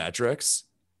overall metrics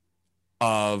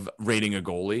of rating a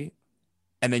goalie,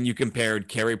 and then you compared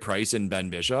Carey Price and Ben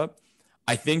Bishop,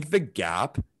 I think the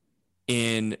gap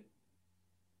in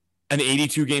an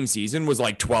 82-game season was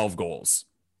like 12 goals.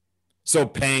 So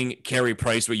paying Carey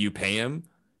Price what you pay him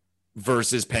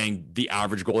versus paying the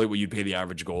average goalie what you'd pay the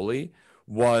average goalie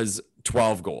was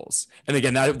 12 goals. And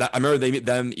again, that I remember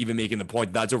them even making the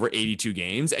point that's over 82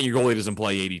 games, and your goalie doesn't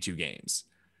play 82 games.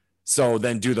 So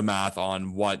then do the math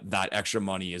on what that extra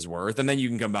money is worth. And then you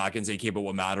can come back and say, okay, but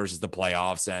what matters is the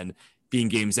playoffs, and being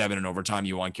game 7 and overtime,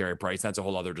 you want Carey Price. That's a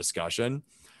whole other discussion.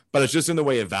 But it's just in the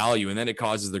way of value. And then it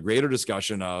causes the greater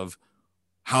discussion of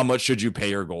how much should you pay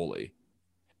your goalie?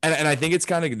 And I think it's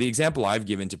kind of the example I've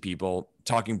given to people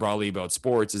talking broadly about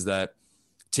sports is that,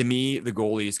 to me, the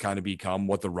goalie has kind of become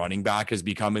what the running back has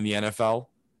become in the NFL,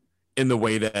 in the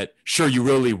way that, sure, you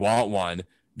really want one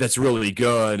that's really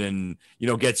good and,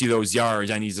 gets you those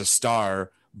yards and he's a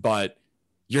star, but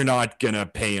you're not going to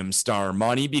pay him star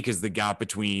money because the gap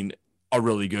between a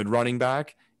really good running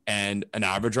back and an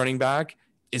average running back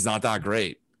is not that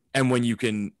great. And when you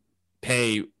can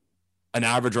pay an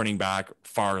average running back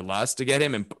far less to get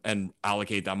him and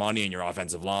allocate that money in your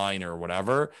offensive line or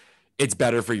whatever, it's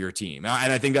better for your team.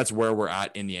 And I think that's where we're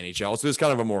at in the NHL. So it's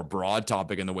kind of a more broad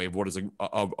topic in the way of what does a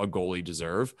goalie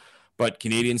deserve. But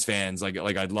Canadiens fans, like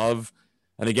I'd love,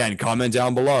 and again, comment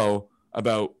down below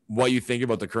about what you think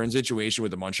about the current situation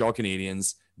with the Montreal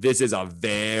Canadiens. This is a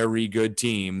very good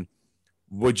team.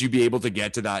 Would you be able to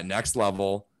get to that next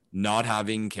level, not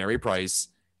having Carey Price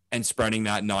and spreading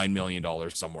that $9 million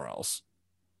somewhere else?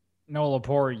 No,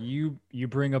 Laporte, you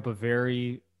bring up a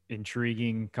very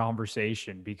intriguing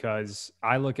conversation, because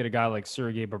I look at a guy like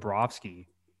Sergei Bobrovsky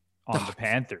on the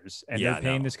Panthers, and they're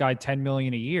paying this guy $10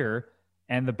 million a year,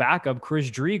 and the backup, Chris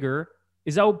Driedger,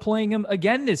 is outplaying him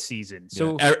again this season.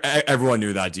 So everyone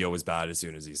knew that deal was bad as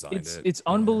soon as he signed it. It's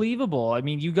unbelievable. I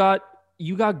mean, you got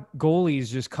goalies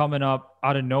just coming up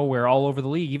out of nowhere all over the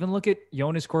league. Even look at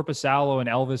Jonas Korpisalo and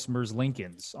Elvis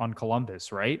Merzlikins on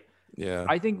Columbus, right? Yeah.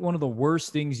 I think one of the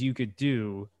worst things you could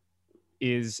do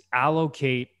is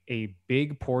allocate a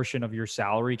big portion of your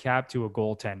salary cap to a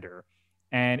goaltender.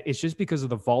 And it's just because of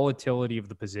the volatility of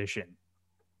the position.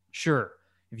 Sure,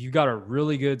 if you got a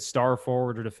really good star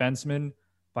forward or defenseman,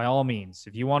 by all means,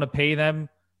 if you want to pay them,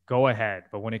 go ahead.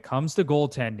 But when it comes to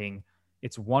goaltending,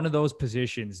 it's one of those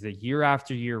positions that year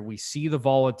after year, we see the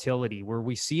volatility where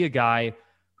we see a guy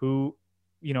who,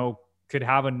 could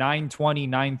have a 920,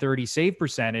 930 save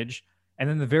percentage, and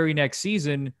then the very next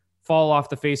season fall off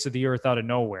the face of the earth out of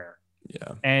nowhere.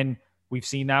 Yeah. And we've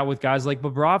seen that with guys like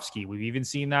Bobrovsky. We've even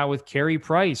seen that with Carey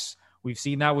Price. We've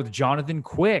seen that with Jonathan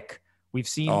Quick. We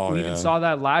even saw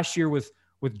that last year with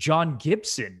John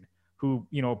Gibson, who,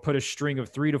 put a string of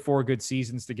 3 to 4 good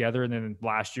seasons together. And then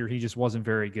last year, he just wasn't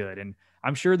very good. And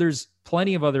I'm sure there's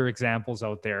plenty of other examples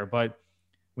out there. But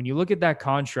when you look at that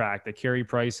contract that Carey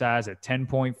Price has at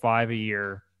 10.5 a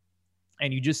year,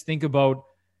 and you just think about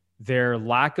their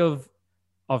lack of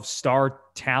star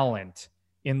talent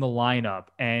in the lineup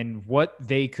and what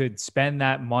they could spend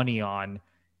that money on,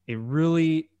 it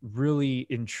really, really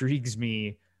intrigues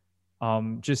me.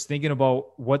 Just thinking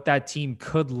about what that team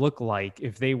could look like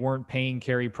if they weren't paying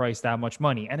Carey Price that much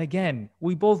money. And again,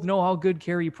 we both know how good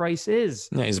Carey Price is.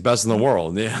 Yeah, he's the best in the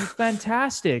world. Yeah, he's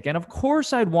fantastic. And of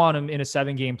course, I'd want him in a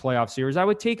 7-game playoff series. I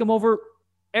would take him over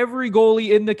every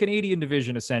goalie in the Canadian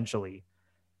division, essentially,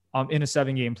 in a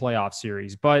 7-game playoff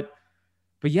series. But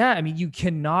yeah, I mean, you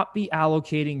cannot be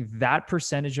allocating that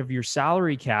percentage of your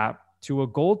salary cap to a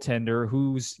goaltender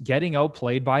who's getting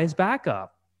outplayed by his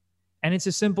backup. And it's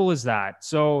as simple as that.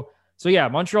 So yeah,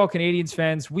 Montreal Canadiens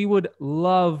fans, we would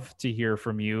love to hear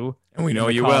from you. And we know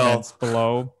you will.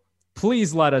 Below.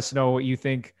 Please let us know what you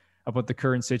think about the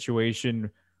current situation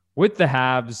with the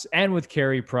Habs and with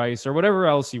Carey Price or whatever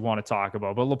else you want to talk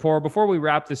about. But Lepore, before we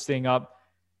wrap this thing up,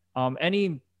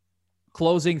 any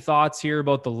closing thoughts here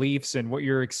about the Leafs and what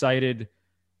you're excited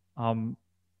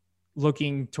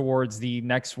looking towards the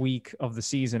next week of the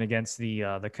season against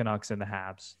the Canucks and the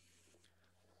Habs?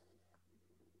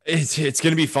 It's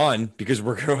going to be fun because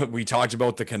we talked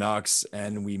about the Canucks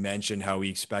and we mentioned how we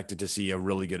expected to see a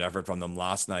really good effort from them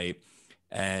last night,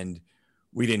 and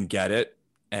we didn't get it.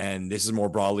 And this is more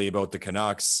broadly about the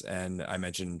Canucks. And I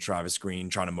mentioned Travis Green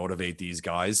trying to motivate these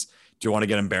guys. Do you want to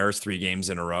get embarrassed 3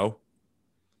 games in a row?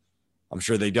 I'm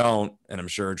sure they don't. And I'm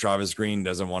sure Travis Green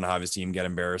doesn't want to have his team get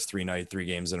embarrassed 3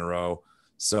 games in a row.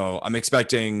 So I'm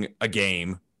expecting a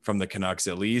game from the Canucks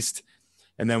at least.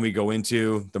 And then we go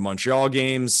into the Montreal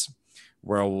games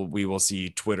where we will see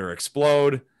Twitter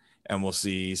explode, and we'll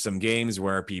see some games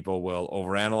where people will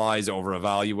overanalyze,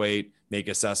 overevaluate, make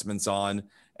assessments on,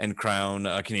 and crown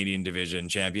a Canadian division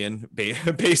champion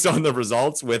based on the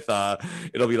results with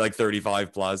it'll be like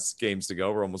 35 plus games to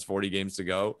go, or almost 40 games to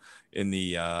go in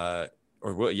the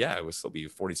it will still be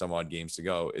 40 some odd games to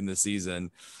go in the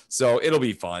season. So it'll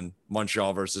be fun.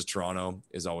 Montreal versus Toronto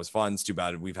is always fun. It's too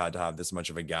bad we've had to have this much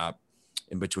of a gap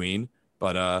in between,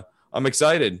 but I'm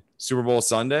excited. Super Bowl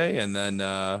Sunday, and then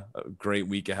a great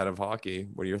week ahead of hockey.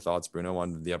 What are your thoughts, Bruno,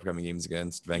 on the upcoming games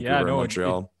against Vancouver and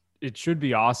Montreal? It should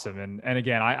be awesome. And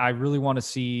again, I really want to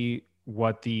see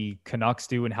what the Canucks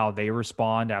do and how they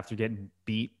respond after getting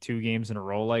beat 2 games in a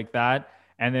row like that.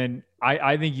 And then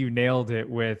I think you nailed it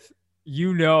with,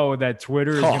 that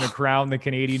Twitter is going to crown the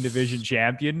Canadian division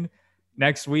champion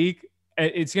next week.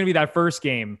 It's going to be that first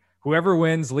game. Whoever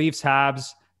wins, Leafs,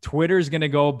 Habs, Twitter's going to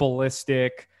go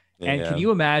ballistic. And can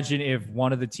you imagine if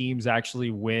one of the teams actually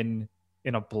win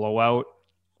in a blowout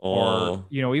or,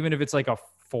 even if it's like a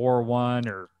 4-1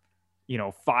 or,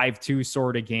 5-2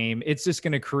 sort of game, it's just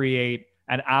going to create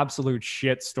an absolute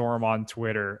shitstorm on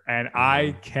Twitter. And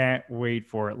I can't wait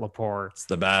for it, Lepore. It's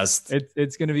the best.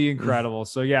 It's going to be incredible.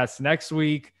 So yes, next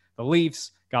week, the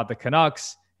Leafs got the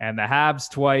Canucks and the Habs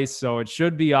twice. So it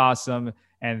should be awesome.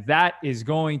 And that is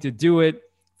going to do it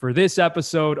for this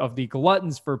episode of the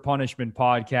Gluttons for Punishment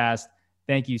podcast.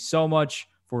 Thank you so much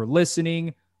for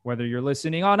listening. Whether you're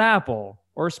listening on Apple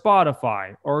or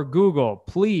Spotify or Google,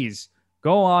 please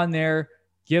go on there,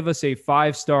 give us a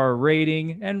 5-star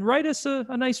rating, and write us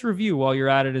a nice review while you're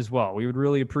at it as well. We would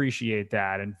really appreciate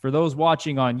that. And for those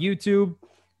watching on YouTube,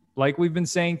 like we've been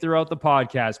saying throughout the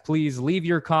podcast, please leave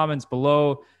your comments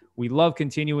below. We love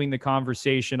continuing the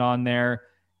conversation on there.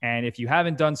 And if you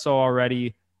haven't done so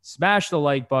already, smash the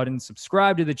like button,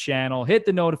 subscribe to the channel, hit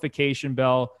the notification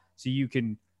bell so you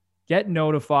can get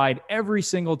notified every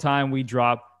single time we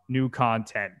drop new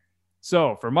content.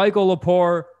 So for Michael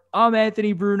Lepore, I'm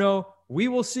Anthony Bruno. We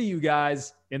will see you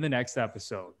guys in the next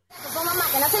episode.